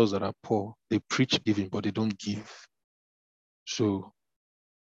pastors that are poor, they preach giving, but they don't give. So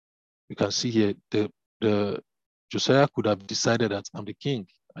you can see here, the Josiah could have decided that I'm the king.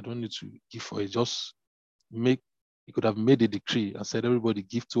 I don't need to give for it. He could have made a decree and said, everybody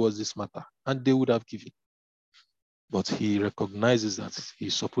give towards this matter, and they would have given. But he recognizes that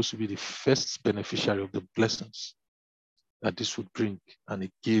he's supposed to be the first beneficiary of the blessings that this would bring, and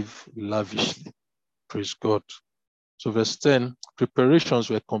he gave lavishly. Praise God. So verse 10, preparations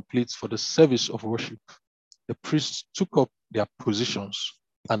were complete for the service of worship. The priests took up their positions,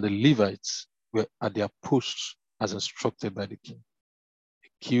 and the Levites were at their posts as instructed by the king.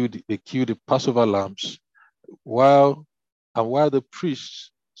 They killed the Passover lambs, while the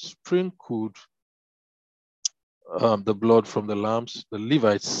priests sprinkled the blood from the lambs, the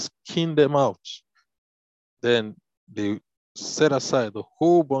Levites skinned them out. Then they set aside the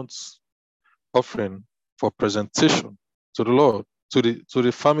whole burnt offering for presentation to the Lord, to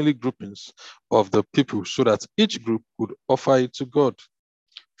the family groupings of the people, so that each group could offer it to God,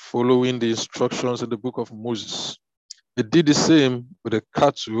 following the instructions in the book of Moses. They did the same with the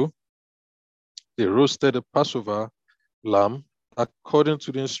cattle. They roasted the Passover lamb according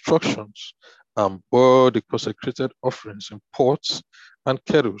to the instructions and bore the consecrated offerings in pots and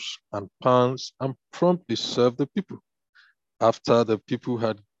kettles and pans and promptly served the people. After the people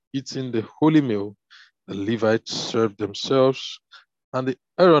had eaten the holy meal, the Levites served themselves, and the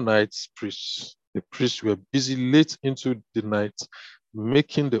Aaronites priests. The priests were busy late into the night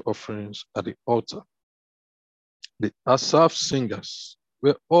making the offerings at the altar. The Asaph singers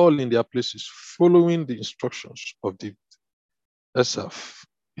were all in their places following the instructions of David. Asaph,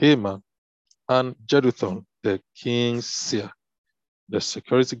 Heman, and Jeduthun, the king's seer. The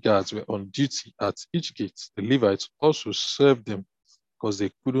security guards were on duty at each gate. The Levites also served them because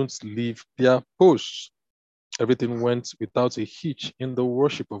they couldn't leave their posts. Everything went without a hitch in the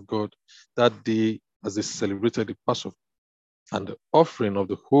worship of God that day as they celebrated the Passover and the offering of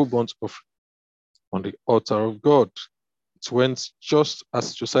the whole burnt offering on the altar of God. It went just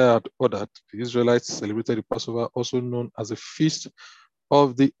as Josiah had ordered. The Israelites celebrated the Passover, also known as the Feast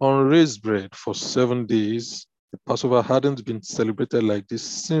of the Unraised Bread, for 7 days. The Passover hadn't been celebrated like this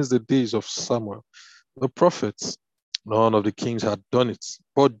since the days of Samuel the prophets. None of the kings had done it,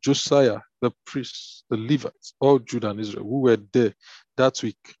 but Josiah, the priests, the Levites, all Judah and Israel who were there that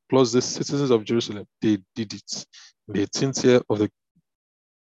week, plus the citizens of Jerusalem, they did it. In the 18th year of the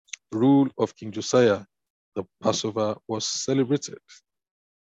rule of King Josiah, the Passover was celebrated.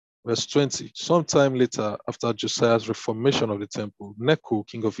 Verse 20, sometime later, after Josiah's reformation of the temple, Necho,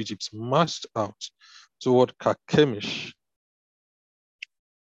 king of Egypt, marched out toward Carchemish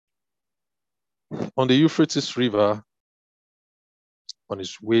on the Euphrates River. On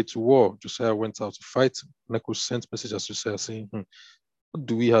his way to war, Josiah went out to fight him. Necho sent messages to Josiah saying, What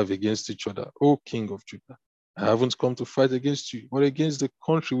do we have against each other, O King of Judah? I haven't come to fight against you, but against the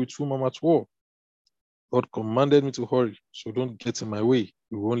country with whom I'm at war. God commanded me to hurry, so don't get in my way.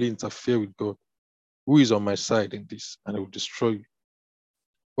 You will only interfere with God, who is on my side in this, and I will destroy you.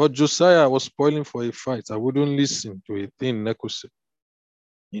 But Josiah was spoiling for a fight. I wouldn't listen to a thing Necho said.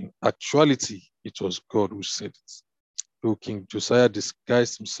 In actuality, it was God who said it. Though King Josiah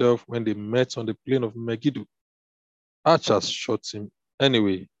disguised himself when they met on the plain of Megiddo, archers shot him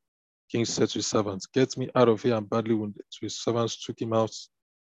anyway. King said to his servants, "Get me out of here, I'm badly wounded." So his servants took him out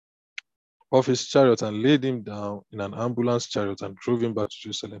of his chariot and laid him down in an ambulance chariot and drove him back to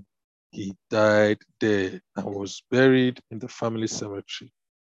Jerusalem. He died there and was buried in the family cemetery.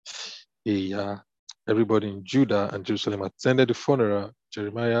 Everybody in Judah and Jerusalem attended the funeral.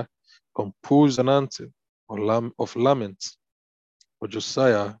 Jeremiah composed an anthem of lament for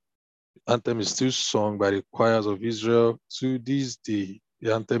Josiah. The anthem is still sung by the choirs of Israel to this day.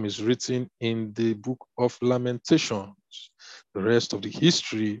 The anthem is written in the book of Lamentations. The rest of the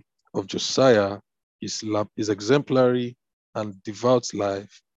history of Josiah is exemplary and devout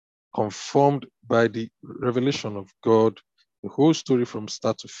life, conformed by the revelation of God. The whole story from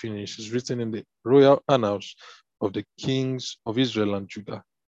start to finish is written in the royal annals of the kings of Israel and Judah.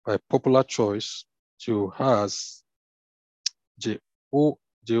 By popular choice, Jehoahaz,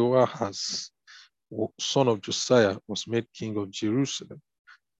 son of Josiah, was made king of Jerusalem,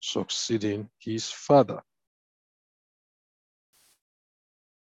 succeeding his father.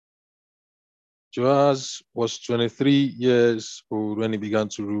 Joahaz was 23 years old when he began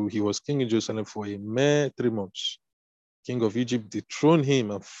to rule. He was king in Jerusalem for a mere 3 months. King of Egypt dethroned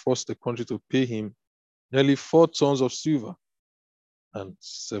him and forced the country to pay him nearly 4 tons of silver and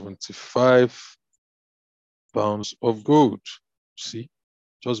 75 pounds of gold. See,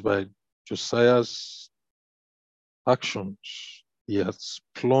 just by Josiah's actions, he has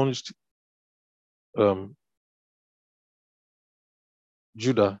plunged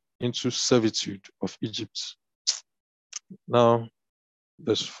Judah into servitude of Egypt. Now,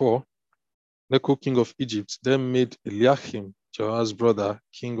 verse 4, Necho, king of Egypt, then made Eliakim, Joahaz's brother,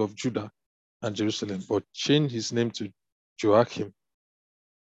 king of Judah and Jerusalem, but changed his name to Joachim.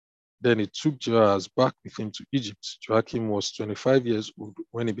 Then he took Joahaz back with him to Egypt. Joachim was 25 years old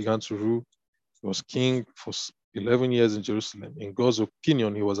when he began to rule. He was king for 11 years in Jerusalem. In God's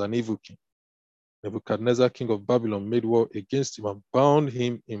opinion, he was an evil king. Nebuchadnezzar, king of Babylon, made war against him and bound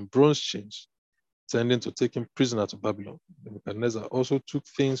him in bronze chains, intending to take him prisoner to Babylon. Nebuchadnezzar also took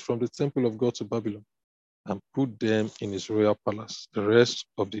things from the temple of God to Babylon and put them in his royal palace. The rest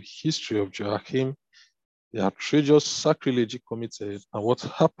of the history of Joachim, the outrageous sacrilege he committed, and what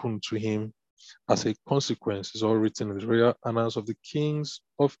happened to him as a consequence is all written in the royal annals of the kings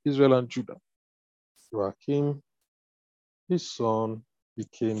of Israel and Judah. Joachim, his son,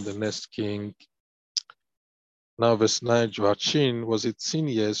 became the next king. Now, verse 9, Joachim was 18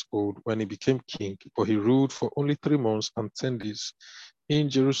 years old when he became king, but he ruled for only 3 months and 10 days in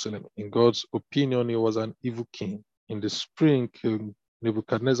Jerusalem. In God's opinion, he was an evil king. In the spring, King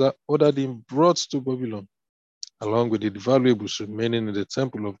Nebuchadnezzar ordered him brought to Babylon, along with the valuables remaining in the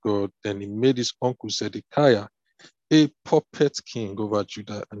temple of God. Then he made his uncle Zedekiah a puppet king over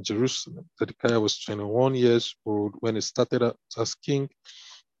Judah and Jerusalem. Zedekiah was 21 years old when he started out as king.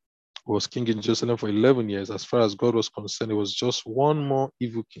 He was king in Jerusalem for 11 years. As far as God was concerned, he was just one more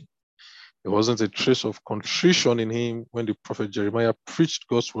evil king. There wasn't a trace of contrition in him when the prophet Jeremiah preached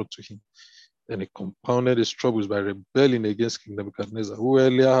God's word to him. Then he compounded his troubles by rebelling against King Nebuchadnezzar, who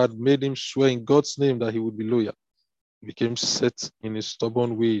earlier had made him swear in God's name that he would be loyal. He became set in his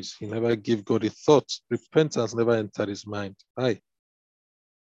stubborn ways. He never gave God a thought. Repentance never entered his mind. The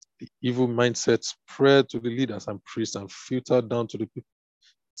evil mindset spread to the leaders and priests and filtered down to the people.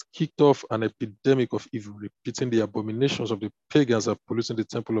 It kicked off an epidemic of evil, repeating the abominations of the pagans and polluting the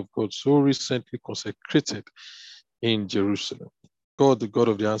temple of God so recently consecrated in Jerusalem. God, the God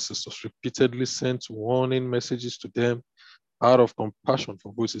of the ancestors, repeatedly sent warning messages to them out of compassion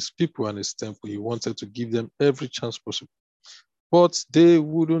for both his people and his temple. He wanted to give them every chance possible. But they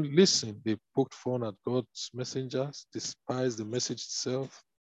wouldn't listen. They poked fun at God's messengers, despised the message itself,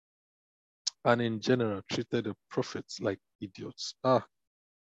 and in general treated the prophets like idiots.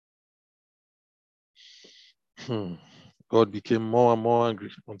 God became more and more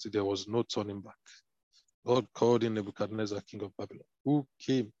angry until there was no turning back. God called in Nebuchadnezzar, king of Babylon, who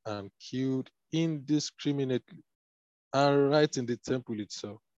came and killed indiscriminately and right in the temple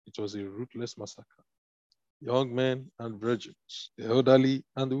itself. It was a ruthless massacre. Young men and virgins, the elderly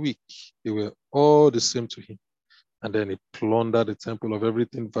and the weak, they were all the same to him. And then he plundered the temple of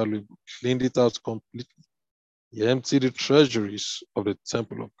everything valuable, cleaned it out completely. He emptied the treasuries of the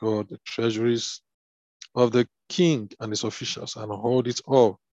temple of God, the treasuries of the king and his officials, and hauled it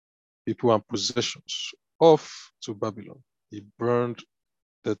all, people and possessions, off to Babylon. He burned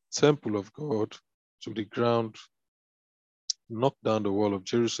the temple of God to the ground, knocked down the wall of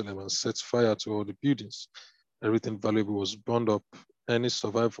Jerusalem, and set fire to all the buildings. Everything valuable was burned up. Any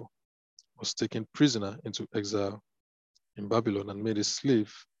survivor was taken prisoner into exile in Babylon and made a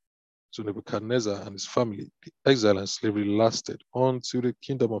slave to Nebuchadnezzar and his family. The exile and slavery lasted until the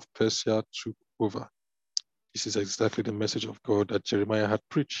kingdom of Persia took over. This is exactly the message of God that Jeremiah had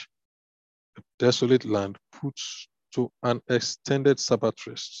preached. The desolate land put to an extended Sabbath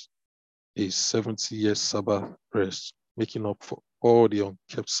rest, a 70-year Sabbath rest, making up for all the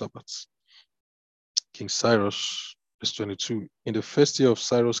unkept Sabbaths. King Cyrus, verse 22, in the first year of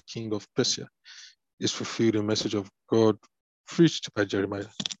Cyrus, king of Persia, is fulfilled the message of God preached by Jeremiah.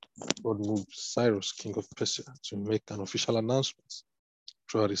 God moved Cyrus, king of Persia, to make an official announcement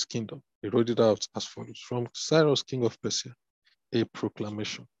throughout his kingdom. He wrote it out as follows: From Cyrus, king of Persia, a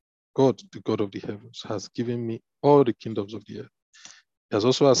proclamation. God, the God of the heavens, has given me all the kingdoms of the earth. He has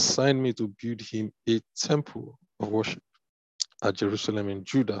also assigned me to build him a temple of worship at Jerusalem in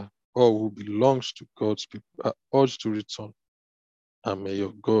Judah. All who belongs to God's people are urged to return, and may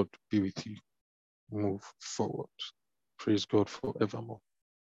your God be with you. Move forward. Praise God forevermore.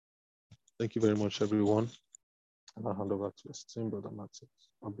 Thank you very much, everyone. And I'll hand over to esteemed Brother Martin.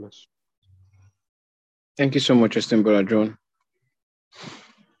 God bless you. Thank you so much, esteemed Brother John.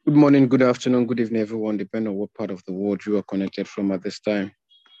 Good morning, good afternoon, good evening, everyone, depending on what part of the world you are connected from at this time.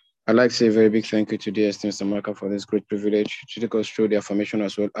 I'd like to say a very big thank you to the esteemed Samaka for this great privilege to take us through the affirmation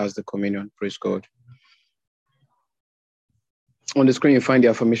as well as the communion. Praise God. On the screen, you find the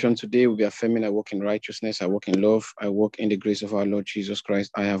affirmation today. We'll be affirming, I walk in righteousness, I walk in love, I walk in the grace of our Lord Jesus Christ.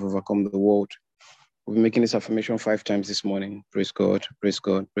 I have overcome the world. We'll be making this affirmation 5 times this morning. Praise God, praise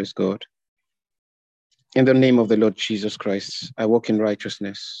God, praise God. In the name of the Lord Jesus Christ, I walk in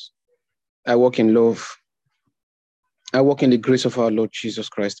righteousness, I walk in love, I walk in the grace of our Lord Jesus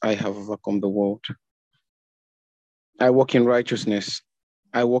Christ. I have overcome the world. I walk in righteousness,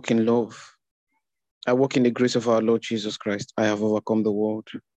 I walk in love, I walk in the grace of our Lord Jesus Christ. I have overcome the world.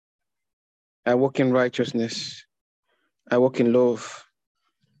 I walk in righteousness, I walk in love,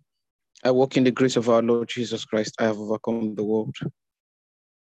 I walk in the grace of our Lord Jesus Christ. I have overcome the world.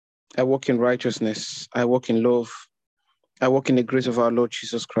 I walk in righteousness, I walk in love, I walk in the grace of our Lord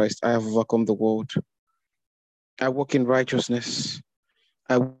Jesus Christ. I have overcome the world. I walk in righteousness,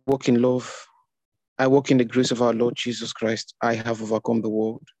 I walk in love, I walk in the grace of our Lord Jesus Christ. I have overcome the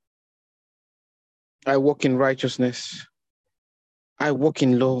world. I walk in righteousness, I walk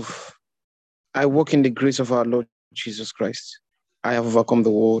in love, I walk in the grace of our Lord Jesus Christ. I have overcome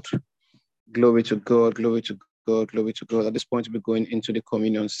the world. Glory to God, glory to God, glory to God. At this point, we'll be going into the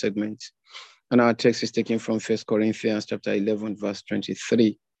communion segment. And our text is taken from 1 Corinthians chapter 11, verse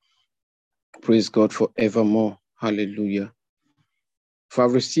 23. Praise God forevermore. Hallelujah. For I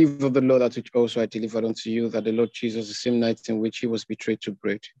have received of the Lord that which also I delivered unto you, that the Lord Jesus, the same night in which he was betrayed, took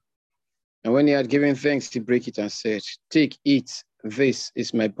bread. And when he had given thanks, he brake it and said, Take, eat, this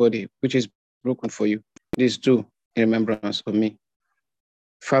is my body, which is broken for you. This do in remembrance of me.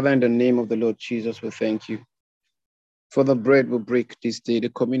 Father, in the name of the Lord Jesus, we thank you. For the bread we break this day, the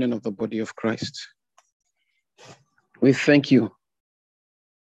communion of the body of Christ. We thank you.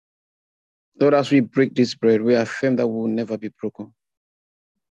 Lord, as we break this bread, we affirm that we will never be broken.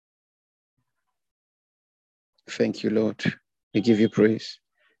 Thank you, Lord. We give you praise.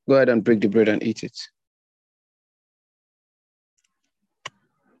 Go ahead and break the bread and eat it.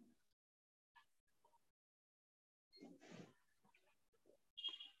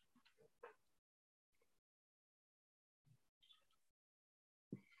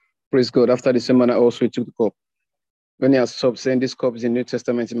 Praise God. After the same manner, also he took the cup. When he has supped, saying, This cup is the New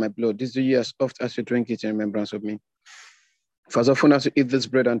Testament in my blood. This do ye as oft as you drink it in remembrance of me. For as often as you eat this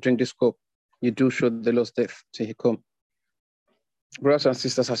bread and drink this cup, you do show the Lord's death till he come. Brothers and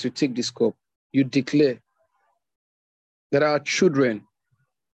sisters, as you take this cup, you declare that our children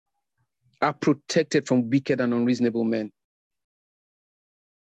are protected from wicked and unreasonable men.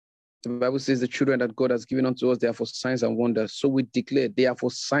 The Bible says the children that God has given unto us, they are for signs and wonders. So we declare they are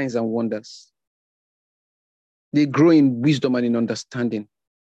for signs and wonders. They grow in wisdom and in understanding.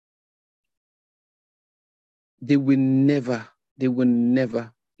 They will never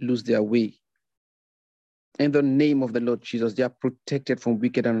lose their way. In the name of the Lord Jesus, they are protected from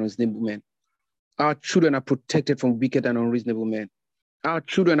wicked and unreasonable men. Our children are protected from wicked and unreasonable men. Our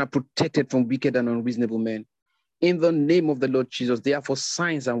children are protected from wicked and unreasonable men. In the name of the Lord Jesus, they are for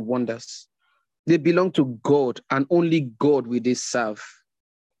signs and wonders. They belong to God, and only God will they serve.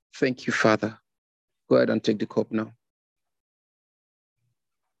 Thank you, Father. Go ahead and take the cup now.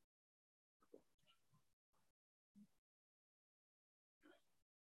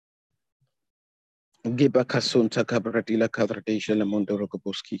 Gebakasunta kabradila kadradesha lemondo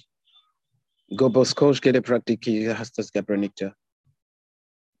rokoboski. Goboskosh gede praktiki hastas gabranikta.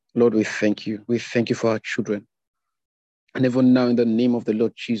 Lord, we thank you. We thank you for our children. And even now, in the name of the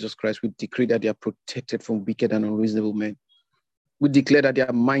Lord Jesus Christ, we decree that they are protected from wicked and unreasonable men. We declare that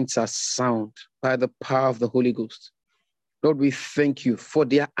their minds are sound by the power of the Holy Ghost. Lord, we thank you for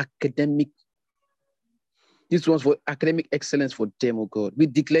their academic. This was for academic excellence for them, oh God. We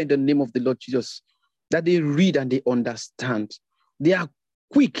declare in the name of the Lord Jesus that they read and they understand. They are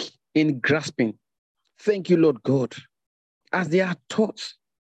quick in grasping. Thank you, Lord God. As they are taught,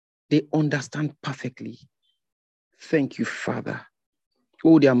 they understand perfectly. Thank you, Father.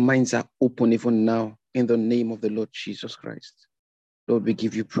 Oh, their minds are open even now in the name of the Lord Jesus Christ. Lord, we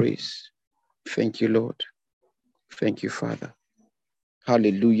give you praise. Thank you, Lord. Thank you, Father.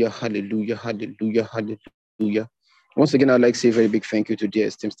 Hallelujah, hallelujah, hallelujah, hallelujah. Once again, I'd like to say a very big thank you to dear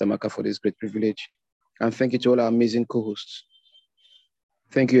esteemed Stamaka for this great privilege. And thank you to all our amazing co-hosts.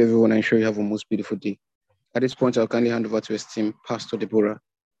 Thank you, everyone. I'm sure you have a most beautiful day. At this point, I'll kindly hand over to esteemed Pastor Deborah.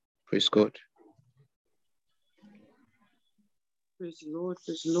 Praise God. Praise the Lord.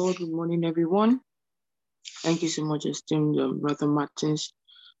 Praise the Lord. Good morning, everyone. Thank you so much, esteemed Brother Martins.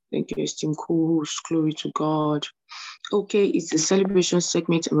 Thank you, esteemed co-host. Glory to God. Okay, it's the celebration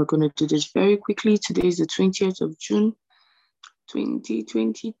segment, and we're going to do this very quickly. Today is the 20th of June,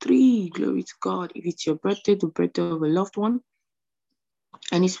 2023. Glory to God. If it's your birthday, the birthday of a loved one,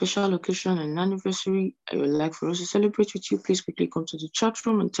 any special occasion and anniversary I would like for us to celebrate with you, please quickly come to the chat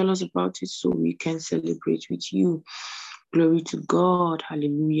room and tell us about it so we can celebrate with you. Glory to God.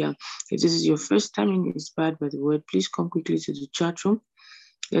 Hallelujah. If this is your first time in Inspired by the Word, please come quickly to the chat room.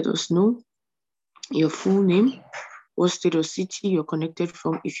 Let us know your full name, what state or city you're connected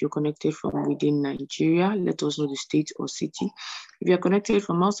from. If you're connected from within Nigeria, let us know the state or city. If you're connected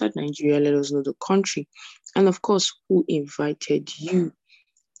from outside Nigeria, let us know the country. And of course, who invited you.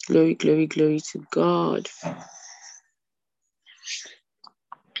 Glory, glory, glory to God.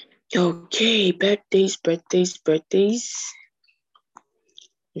 Okay, birthdays. I'm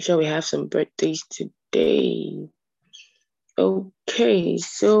sure we have some birthdays today. Okay,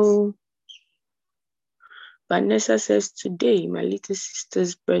 so Vanessa says today, my little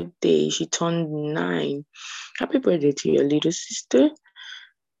sister's birthday. She turned 9. Happy birthday to your little sister.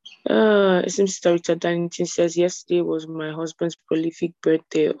 It seems Rita Darlington says yesterday was my husband's prolific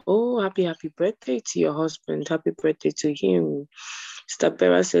birthday. Oh, happy birthday to your husband. Happy birthday to him.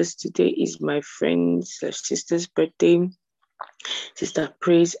 Stapera says today is my friend's sister's birthday. Sister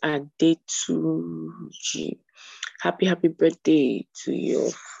Praise Adetuji. Happy birthday to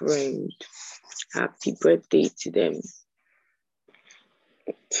your friend. Happy birthday to them.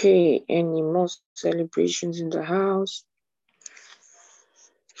 Okay, any more celebrations in the house?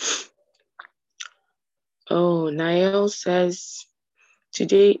 Oh, Niall says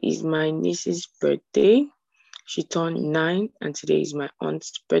today is my niece's birthday. She turned 9, and today is my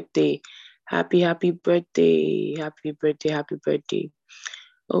aunt's birthday. Happy birthday. Happy birthday.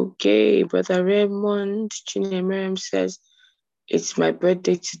 Okay, Brother Raymond Chinemerem says, it's my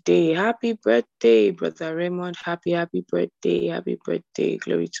birthday today. Happy birthday, Brother Raymond. Happy birthday. Happy birthday.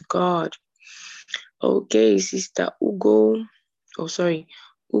 Glory to God. Okay, Sister Ugo.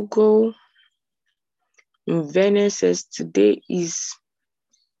 Ugo Venice says, today is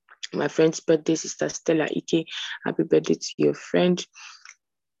my friend's birthday, Sister Stella Ike. Happy birthday to your friend.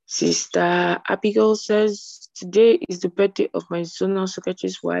 Sister Abigail says, today is the birthday of my zonal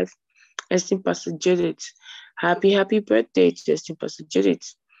secretary's wife, esteemed Pastor Judith. Happy birthday to esteemed Pastor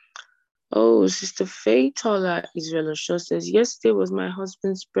Judith. Oh, Sister Faye Tola Israel Osho says, yesterday was my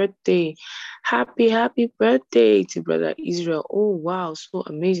husband's birthday. Happy birthday to Brother Israel. Oh, wow, so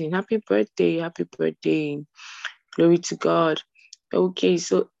amazing. Happy birthday. Glory to God. Okay,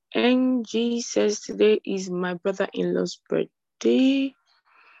 so NG says today is my brother-in-law's birthday.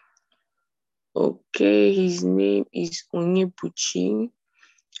 Okay, his name is Onyebuchi,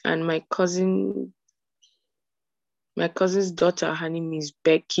 and my cousin's daughter, her name is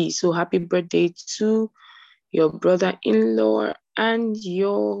Becky. So happy birthday to your brother-in-law and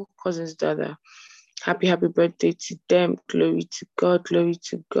your cousin's daughter. Happy birthday to them. Glory to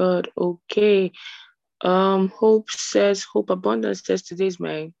God. Okay. Hope Abundance says today is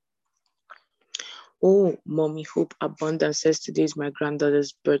my Mommy Hope Abundance says today is my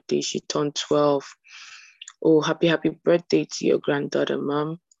granddaughter's birthday. She turned 12. Oh, happy birthday to your granddaughter,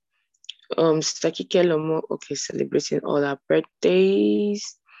 Mom. Sister Kike Lomo, okay, celebrating all our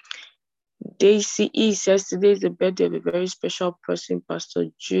birthdays. Daisy E says today is the birthday of a very special person, Pastor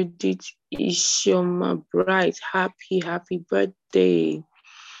Judith Isioma Bright. Happy birthday.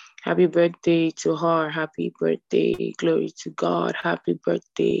 Happy birthday to her. Happy birthday. Glory to God. Happy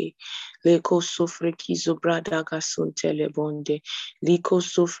birthday. Leko sofreki zobrada gason telebonde. Liko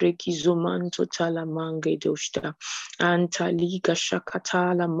sofreki zomanto talamange doshta. Antaliga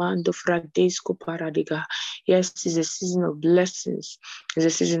shakatala mando fradesko paradiga. Yes, it's a season of blessings. It's a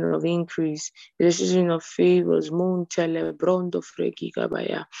season of increase. It's a season of favors. Mon telebrondo freki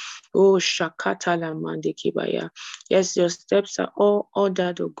gabaya. Oh, shakatala mande kibaya. Yes, your steps are all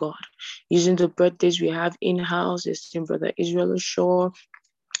ordered, oh God. Using the birthdays we have in-house, esteemed Brother Israel Shaw,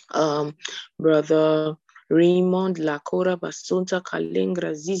 Brother Raymond Lakora Basunta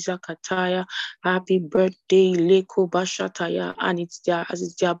Kalengra Ziza Kataya. Happy birthday, Leko Bashataya. And it's their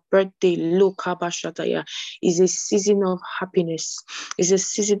birthday, Loka Bashataya. It's a season of happiness. It's a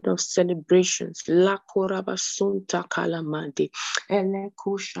season of celebrations. Lakora Basunta Kalamande.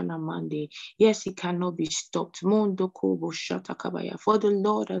 Eleko Shanamande. Yes, it cannot be stopped. Mondo Kobo Shatakabaya. For the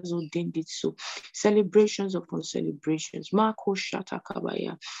Lord has ordained it so. Celebrations upon celebrations. Mako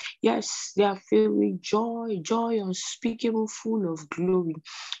Shatakabaya. Yes, they are filled with joy unspeakable, full of glory.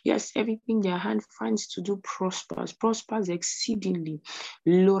 Yes, everything their hand finds to do prospers exceedingly.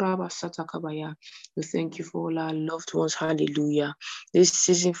 Loraba Satakabaya. We thank you for all our loved ones. Hallelujah. This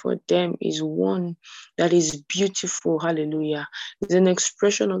season for them is one that is beautiful. Hallelujah. It's an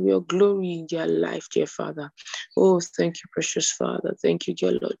expression of your glory in their life, dear Father. Oh, thank you, precious Father. Thank you,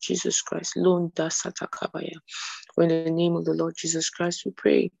 dear Lord Jesus Christ. Londa Satakabaya. For in the name of the Lord Jesus Christ, we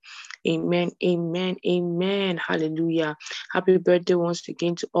pray. Amen, amen, amen. Hallelujah. Happy birthday once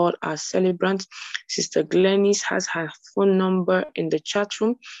again to all our celebrants. Sister Glennis has her phone number in the chat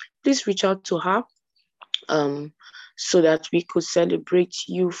room. Please reach out to her so that we could celebrate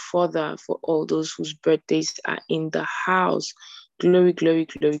you further for all those whose birthdays are in the house. Glory, glory,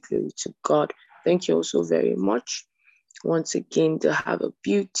 glory, glory to God. Thank you also very much. Once again, to have a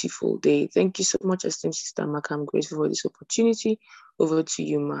beautiful day. Thank you so much, esteemed Sister Mark. I'm grateful for this opportunity. Over to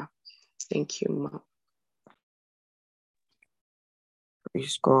you, Ma. Thank you, Ma.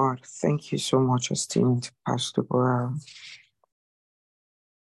 Praise God. Thank you so much, esteemed Pastor Brown.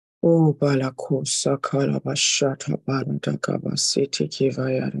 Oh, Balako Sakala Bashata Bandakaba City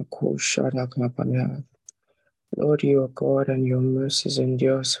Kivayana Kushada Kapaya. Lord, you are God and your mercies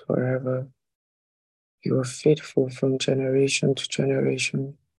endures forever. You are faithful from generation to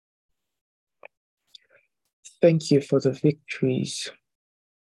generation. Thank you for the victories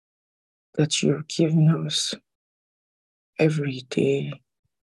that you've given us every day.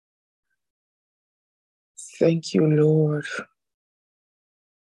 Thank you, Lord,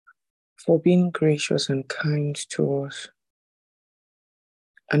 for being gracious and kind to us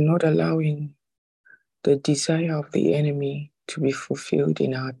and not allowing the desire of the enemy to be fulfilled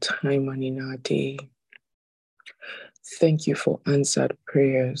in our time and in our day. Thank you for answered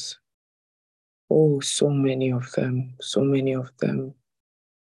prayers. Oh, so many of them,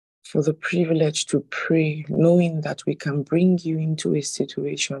 for the privilege to pray, knowing that we can bring you into a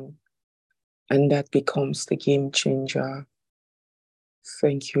situation and that becomes the game changer.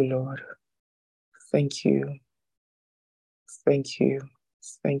 Thank you, Lord. Thank you. Thank you.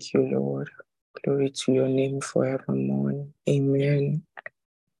 Thank you, Lord. Glory to your name forevermore. Amen.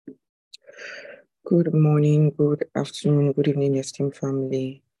 Good morning, good afternoon, good evening, esteemed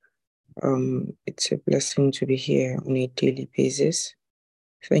family. It's a blessing to be here on a daily basis.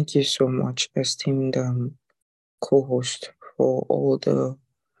 Thank you so much, esteemed co-host, for all the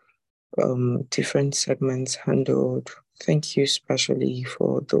different segments handled. Thank you especially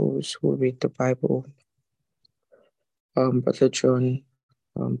for those who read the Bible. Brother John,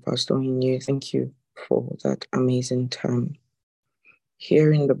 Pastor Inye, thank you for that amazing time.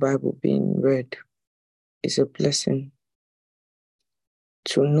 Hearing the Bible being read is a blessing.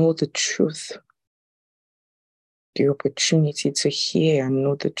 To know the truth, the opportunity to hear and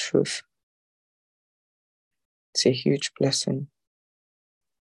know the truth, it's a huge blessing.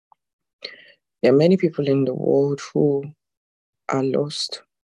 There are many people in the world who are lost,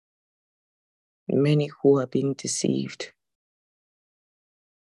 many who are being deceived.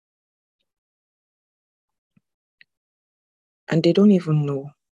 And they don't even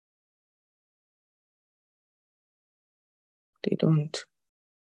know. They don't.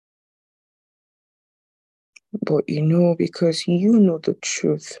 But you know, because you know the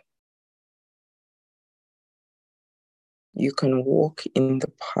truth, you can walk in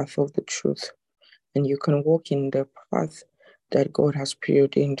the path of the truth, and you can walk in the path that God has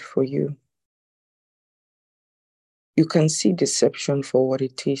preordained for you. You can see deception for what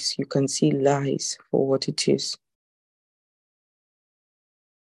it is. You can see lies for what it is.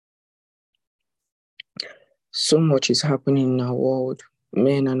 So much is happening in our world.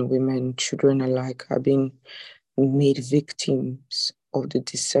 Men and women, children alike are being made victims of the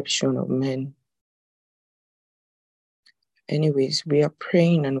deception of men. Anyways, we are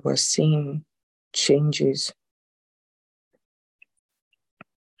praying and we're seeing changes.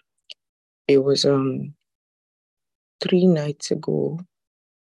 It was 3 nights ago,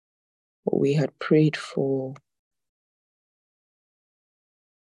 we had prayed for,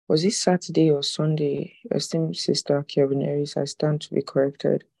 was it Saturday or Sunday? Esteemed Sister Kevin Harris, I stand to be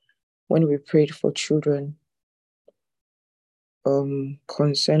corrected, when we prayed for children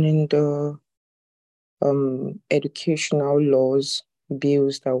concerning the educational laws,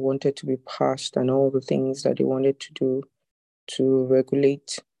 bills that wanted to be passed, and all the things that they wanted to do to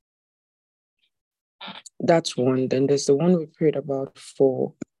regulate. That's one. Then there's the one we prayed about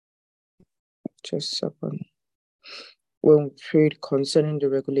for, just a second, when we prayed concerning the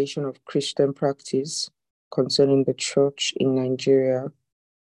regulation of Christian practice, concerning the church in Nigeria,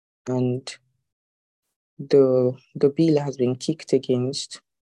 and the bill has been kicked against.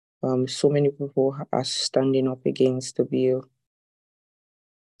 So many people are standing up against the bill.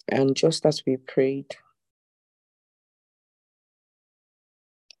 And just as we prayed,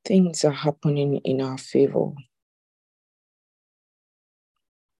 things are happening in our favor.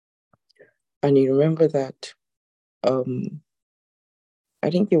 And you remember that, I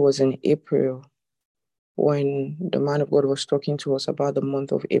think it was in April when the man of God was talking to us about the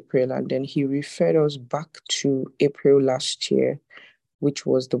month of April, and then he referred us back to April last year, which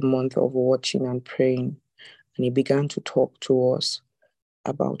was the month of watching and praying. And he began to talk to us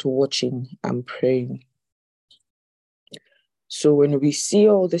about watching and praying. So when we see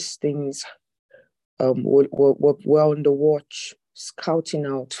all these things, we're on the watch, scouting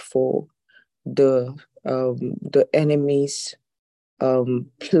out for the enemy's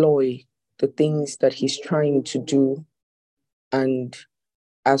ploy, the things that he's trying to do. And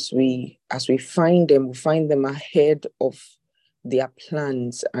as we find them, we find them ahead of their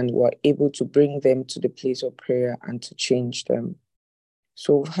plans, and we're able to bring them to the place of prayer and to change them.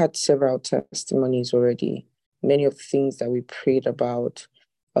 So we've had several testimonies already. Many of the things that we prayed about.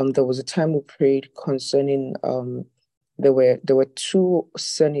 There was a time we prayed concerning there were 2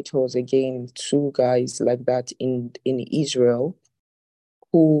 senators, again, 2 guys like that in Israel,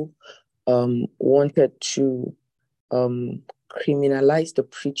 who wanted to criminalize the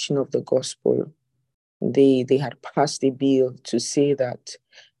preaching of the gospel. They had passed a bill to say that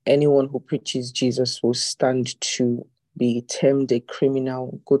anyone who preaches Jesus will stand to be termed a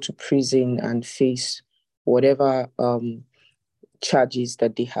criminal, go to prison, and face whatever charges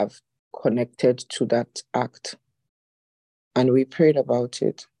that they have connected to that act. And we prayed about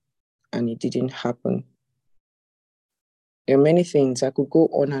it, and it didn't happen. There are many things. I could go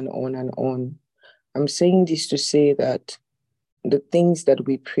on and on and on. I'm saying this to say that the things that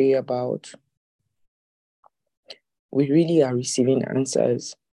we pray about, we really are receiving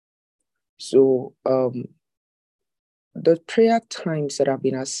answers. So the prayer times that have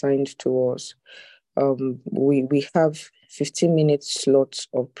been assigned to us, we have 15-minute slots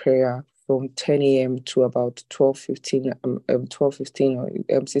of prayer from 10 a.m. to about 12:15, 12:15,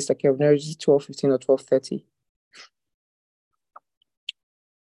 or Sister Kevin, is it 12:15 or 12:30?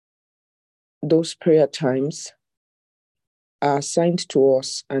 Those prayer times are assigned to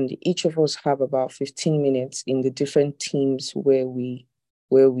us, and each of us have about 15 minutes in the different teams where we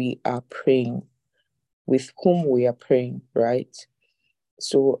are praying, with whom we are praying, right?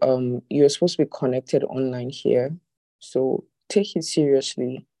 So you're supposed to be connected online here. So take it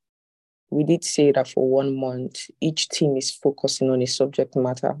seriously. We did say that for 1 month, each team is focusing on a subject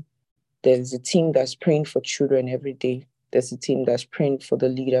matter. There's a team that's praying for children every day. There's a team that's praying for the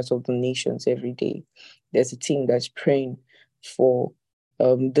leaders of the nations every day. There's a team that's praying for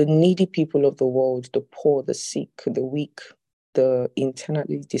the needy people of the world, the poor, the sick, the weak, the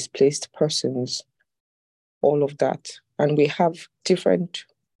internally displaced persons, all of that. And we have different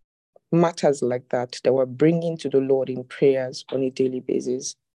matters like that we're bringing to the Lord in prayers on a daily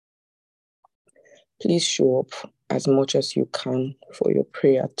basis. Please show up as much as you can for your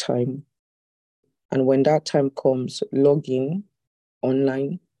prayer time. And when that time comes, log in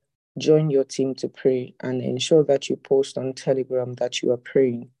online, join your team to pray, and ensure that you post on Telegram that you are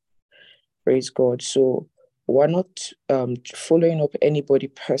praying. Praise God. So we're not following up anybody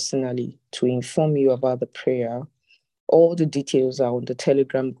personally to inform you about the prayer. All the details are on the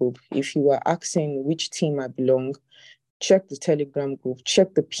Telegram group. If you are asking which team I belong, check the Telegram group,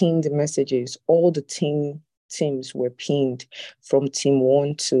 check the pinned messages. All the team teams were pinned from team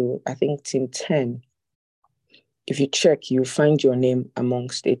 1 to, I think, team 10. If you check, you find your name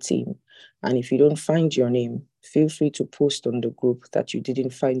amongst a team. And if you don't find your name, feel free to post on the group that you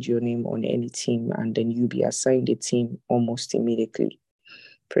didn't find your name on any team, and then you'll be assigned a team almost immediately.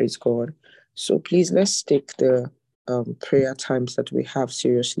 Praise God. So please, let's take the prayer times that we have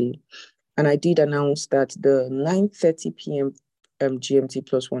seriously. And I did announce that the 9:30 p.m. GMT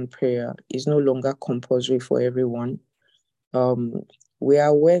 +1 prayer is no longer compulsory for everyone. We are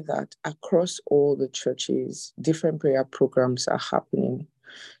aware that across all the churches, different prayer programs are happening.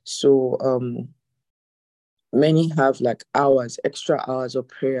 So many have like extra hours of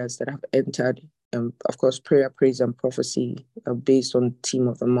prayers that have entered. Of course, prayer, praise, and prophecy based on theme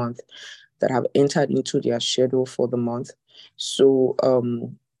of the month that have entered into their schedule for the month. So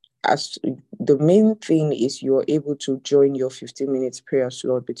as the main thing is you're able to join your 15 minutes prayer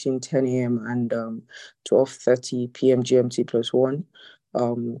slot between 10 a.m. and 12:30 p.m. GMT +1.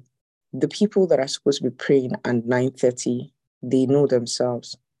 The people that are supposed to be praying at 9:30, they know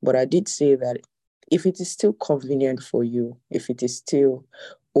themselves. But I did say that if it is still convenient for you, if it is still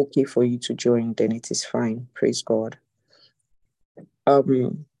okay for you to join, then it is fine. Praise God.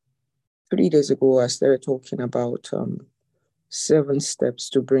 3 days ago, I started talking about 7 steps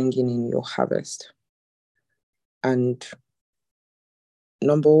to bringing in your harvest. And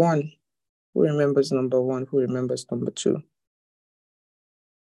number 1, who remembers number 1? Who remembers number 2?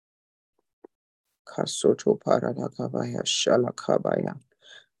 Kasoto Paradakabaya Shalakabaya.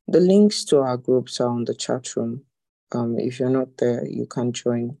 The links to our groups are on the chat room. If you're not there, you can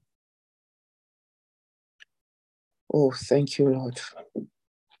join. Oh, thank you, Lord.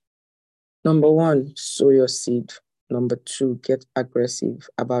 Number 1, sow your seed. Number 2, get aggressive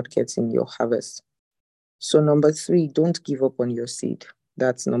about getting your harvest. So number 3, don't give up on your seed.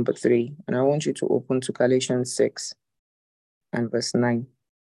 That's number 3. And I want you to open to Galatians 6 and verse 9.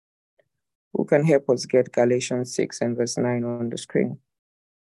 Who can help us get Galatians 6 and verse 9 on the screen?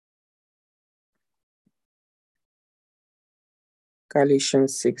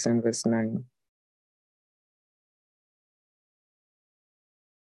 Galatians 6 and verse 9.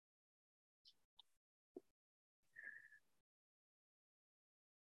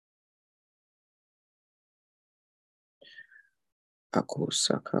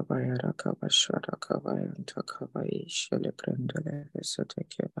 Akusakabaya rakabashara kabaya takabai shelegrendele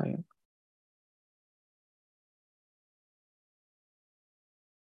vesatekebaya.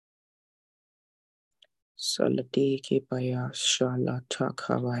 Saladiki baya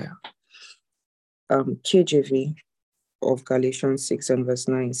shalatakabaya. KJV of Galatians 6 and verse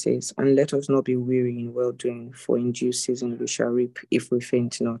 9 says, and let us not be weary in well-doing, for in due season we shall reap if we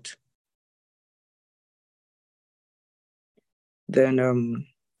faint not. Then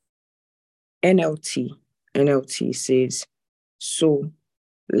NLT says, so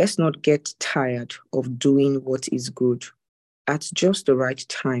let's not get tired of doing what is good. At just the right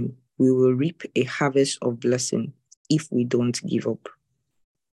time, we will reap a harvest of blessing if we don't give up.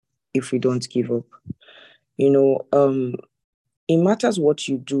 If we don't give up. It matters what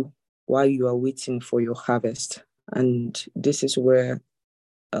you do while you are waiting for your harvest. And this is where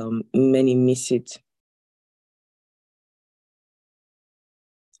many miss it.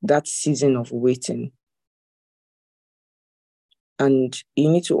 That season of waiting. And you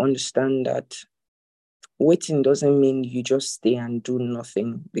need to understand that waiting doesn't mean you just stay and do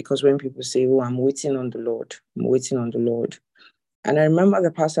nothing. Because when people say, oh, I'm waiting on the Lord, I'm waiting on the Lord. And I remember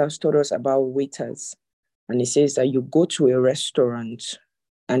the pastor has told us about waiters. And he says that you go to a restaurant,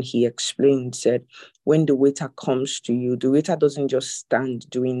 and he explained, said, when the waiter comes to you, the waiter doesn't just stand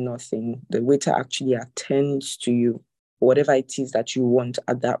doing nothing. The waiter actually attends to you. Whatever it is that you want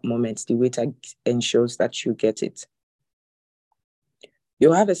at that moment, the waiter ensures that you get it.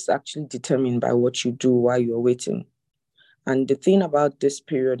 Your harvest is actually determined by what you do while you're waiting. And the thing about this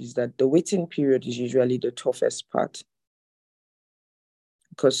period is that the waiting period is usually the toughest part.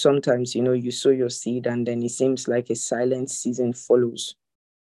 Because sometimes, you sow your seed and then it seems like a silent season follows.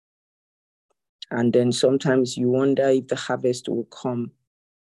 And then sometimes you wonder if the harvest will come.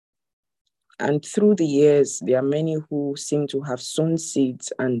 And through the years, there are many who seem to have sown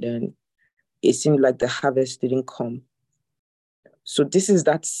seeds and then it seemed like the harvest didn't come. So this is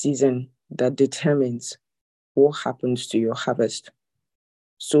that season that determines what happens to your harvest.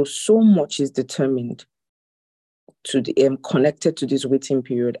 So much is determined to the connected to this waiting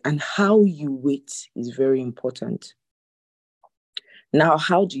period, and how you wait is very important. Now,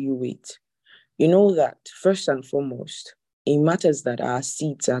 how do you wait? You know that first and foremost, it matters that our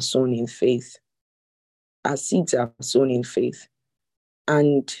seeds are sown in faith. Our seeds are sown in faith.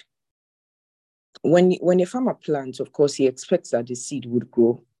 And when a farmer plants, of course, he expects that the seed would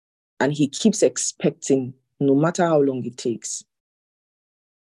grow, and he keeps expecting no matter how long it takes.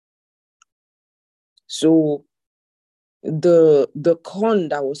 So the corn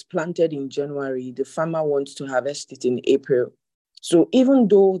that was planted in January, the farmer wants to harvest it in April. So even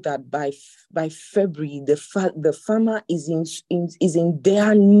though that by February, the farmer is in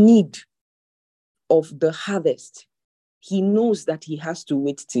their need of the harvest, he knows that he has to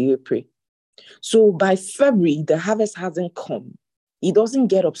wait till April. So by February, the harvest hasn't come. He doesn't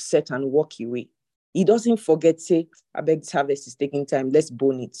get upset and walk away. He doesn't forget, say, I beg, this harvest is taking time, let's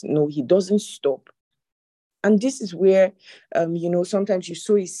bone it. No, he doesn't stop. And this is where, sometimes you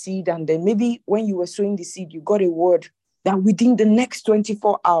sow a seed, and then maybe when you were sowing the seed, you got a word that within the next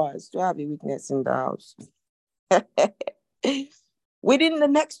 24 hours, do I have a witness in the house? Within the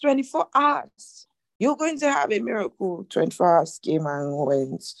next 24 hours, you're going to have a miracle. 24 hours came and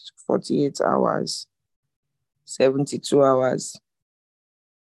went, 48 hours, 72 hours,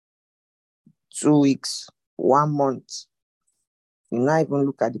 2 weeks, 1 month. You not even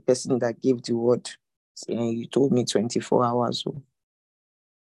look at the person that gave the word, saying, you told me 24 hours.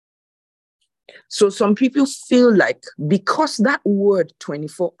 So some people feel like because that word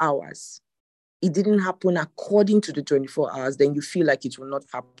 24 hours, it didn't happen according to the 24 hours, then you feel like it will not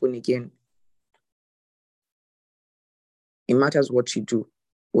happen again. It matters what you do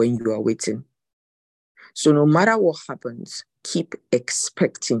when you are waiting. So no matter what happens, keep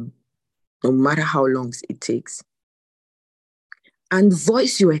expecting, no matter how long it takes. And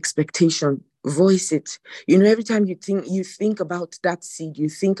voice your expectation. Voice it. Every time you think about that seed, you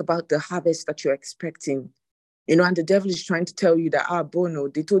think about the harvest that you're expecting. And the devil is trying to tell you that, Bono,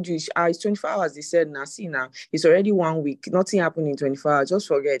 they told you it's 24 hours. They said, now, see now, it's already 1 week. Nothing happened in 24 hours. Just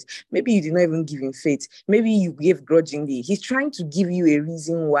forget. Maybe you did not even give him faith. Maybe you gave grudgingly. He's trying to give you a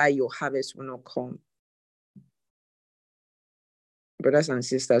reason why your harvest will not come. Brothers and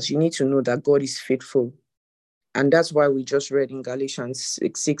sisters, you need to know that God is faithful. And that's why we just read in Galatians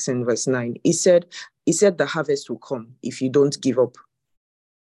 6 and verse 9. He said the harvest will come if you don't give up.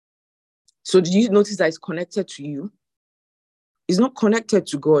 So did you notice that it's connected to you? It's not connected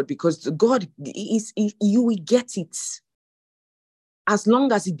to God, because God you will get it. As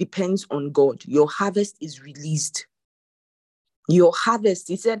long as it depends on God, your harvest is released. Your harvest,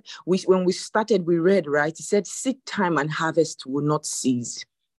 he said, when we started, we read, right? He said, seed time and harvest will not cease.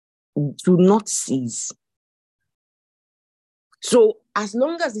 Do not cease. So as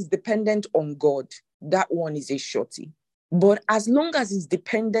long as it's dependent on God, that one is a shorty. But as long as it's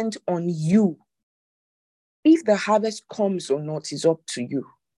dependent on you, if the harvest comes or not is up to you.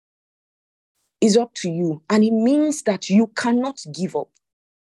 It's up to you. And it means that you cannot give up.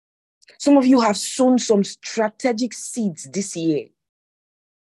 Some of you have sown some strategic seeds this year.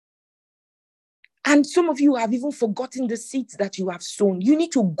 And some of you have even forgotten the seeds that you have sown. You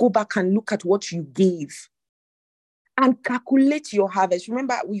need to go back and look at what you gave and calculate your harvest.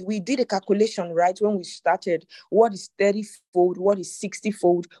 Remember, we did a calculation, right, when we started. What is 30-fold? What is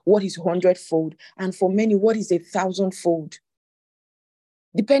 60-fold? What is 100-fold? And for many, what is 1,000-fold?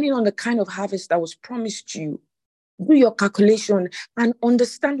 Depending on the kind of harvest that was promised you, do your calculation and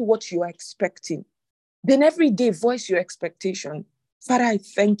understand what you are expecting. Then every day, voice your expectation. Father, I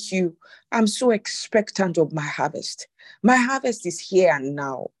thank you. I'm so expectant of my harvest. My harvest is here and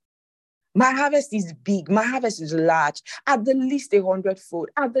now. My harvest is big. My harvest is large. At the least 100-fold.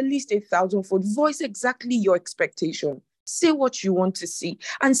 At the least 1,000-fold. Voice exactly your expectation. Say what you want to see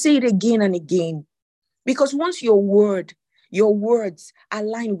and say it again and again. Because once your words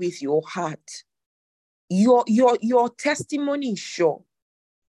align with your heart, your testimony is sure.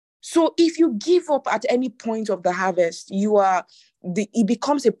 So if you give up at any point of the harvest, it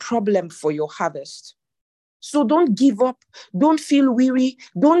becomes a problem for your harvest. So don't give up. Don't feel weary.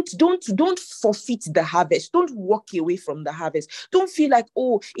 Don't forfeit the harvest. Don't walk away from the harvest. Don't feel like,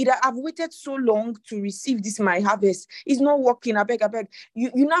 I've waited so long to receive this, my harvest. It's not working. I beg.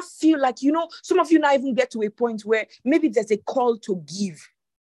 You not feel like, some of you not even get to a point where maybe there's a call to give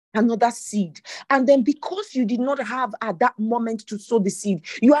another seed. And then because you did not have at that moment to sow the seed,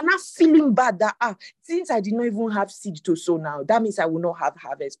 you are not feeling bad that, since I did not even have seed to sow now, that means I will not have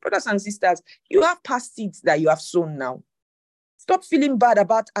harvest. Brothers and sisters, you have past seeds that you have sown now. Stop feeling bad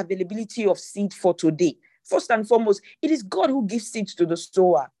about availability of seed for today. First and foremost, it is God who gives seeds to the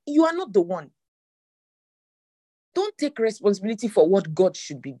sower. You are not the one. Don't take responsibility for what God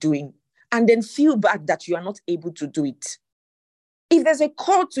should be doing and then feel bad that you are not able to do it. If there's a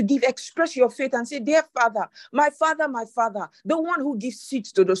call to give, express your faith and say, dear Father, my Father, the one who gives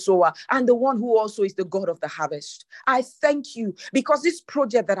seeds to the sower and the one who also is the God of the harvest. I thank you because this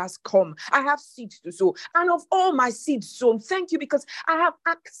project that has come, I have seeds to sow. And of all my seeds sown, thank you because I have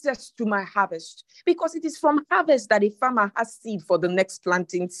access to my harvest. Because it is from harvest that a farmer has seed for the next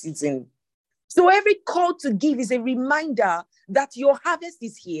planting season. So every call to give is a reminder that your harvest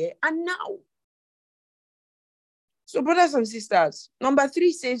is here and now. So brothers and sisters, number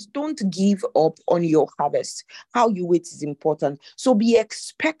 3 says, don't give up on your harvest. How you wait is important. So be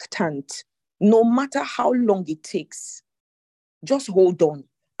expectant, no matter how long it takes. Just hold on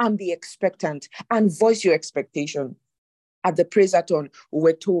and be expectant and voice your expectation. At the praise-a-thon, we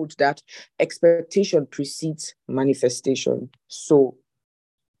were told that expectation precedes manifestation. So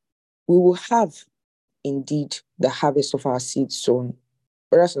we will have indeed the harvest of our seeds sown.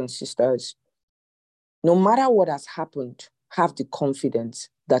 Brothers and sisters, no matter what has happened, have the confidence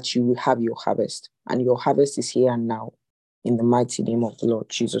that you will have your harvest, and your harvest is here and now, in the mighty name of the Lord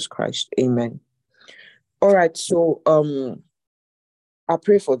Jesus Christ. Amen. All right, so I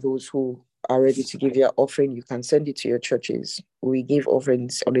pray for those who are ready to give your offering. You can send it to your churches. We give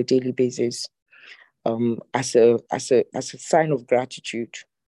offerings on a daily basis as a sign of gratitude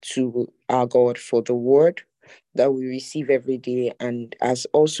to our God for the word that we receive every day, and as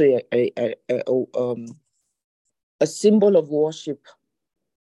also a symbol of worship,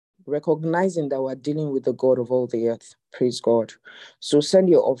 recognizing that we're dealing with the God of all the earth. Praise God. So send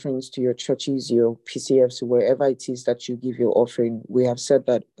your offerings to your churches, your PCFs, wherever it is that you give your offering. We have said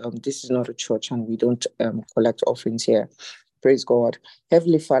that this is not a church and we don't collect offerings here. Praise God.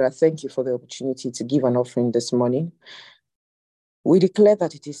 Heavenly Father, thank you for the opportunity to give an offering this morning. We declare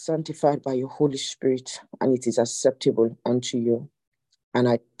that it is sanctified by your Holy Spirit and it is acceptable unto you. And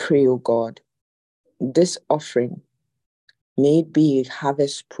I pray, O God, this offering may it be a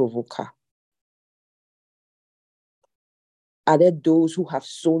harvest provoker. Are there those who have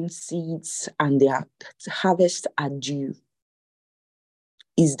sown seeds and their harvest are due?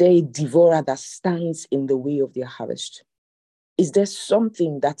 Is there a devourer that stands in the way of their harvest? Is there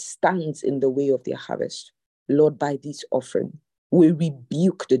something that stands in the way of their harvest? Lord, by this offering, we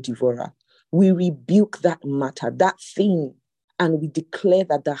rebuke the devourer. We rebuke that matter, that thing, and we declare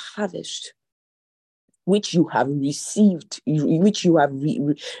that the harvest which you have received, which you have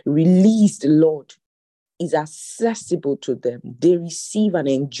released, Lord, is accessible to them. They receive and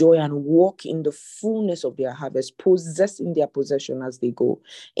enjoy and walk in the fullness of their harvest, possessing their possession as they go,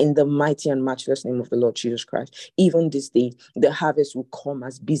 in the mighty and matchless name of the Lord Jesus Christ. Even this day, the harvest will come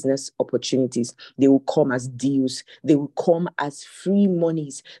as business opportunities. They will come as deals. They will come as free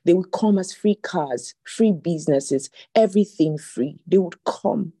monies. They will come as free cars, free businesses, everything free. They would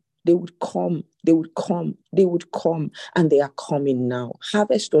come. They would come, they would come, they would come, and they are coming now.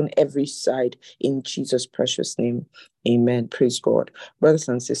 Harvest on every side in Jesus' precious name. Amen. Praise God. Brothers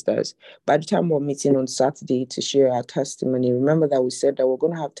and sisters, by the time we're meeting on Saturday to share our testimony, remember that we said that we're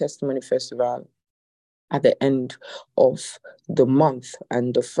going to have testimony festival at the end of the month,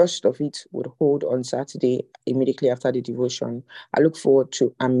 and the first of it would hold on Saturday immediately after the devotion. I look forward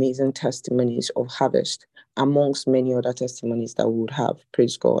to amazing testimonies of harvest amongst many other testimonies that we would have.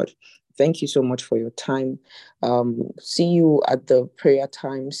 Praise God. Thank you so much for your time. See you at the prayer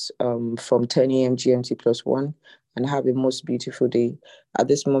times from 10 a.m. GMT +1, and have a most beautiful day. At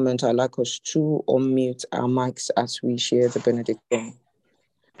this moment, I'd like us to unmute our mics as we share the benediction.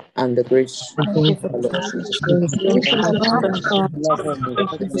 And the grace of Thank you for our the Lord Jesus grace Grace of of the Lord God. God, Love of God,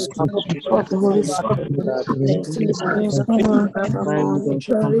 Thank you the for sweet fellowship of the of Holy the Spirit, Holy thanks Spirit, to the be Lord. with us now and abide forevermore. with us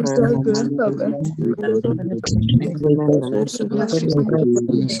Surely now God's and goodness and forevermore. mercy will follow us Amen. The all the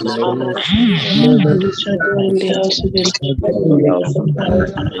days of our lives. Amen. Amen. And we shall dwell in the house of the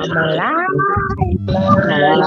Lord I'm forever. alive. Amen.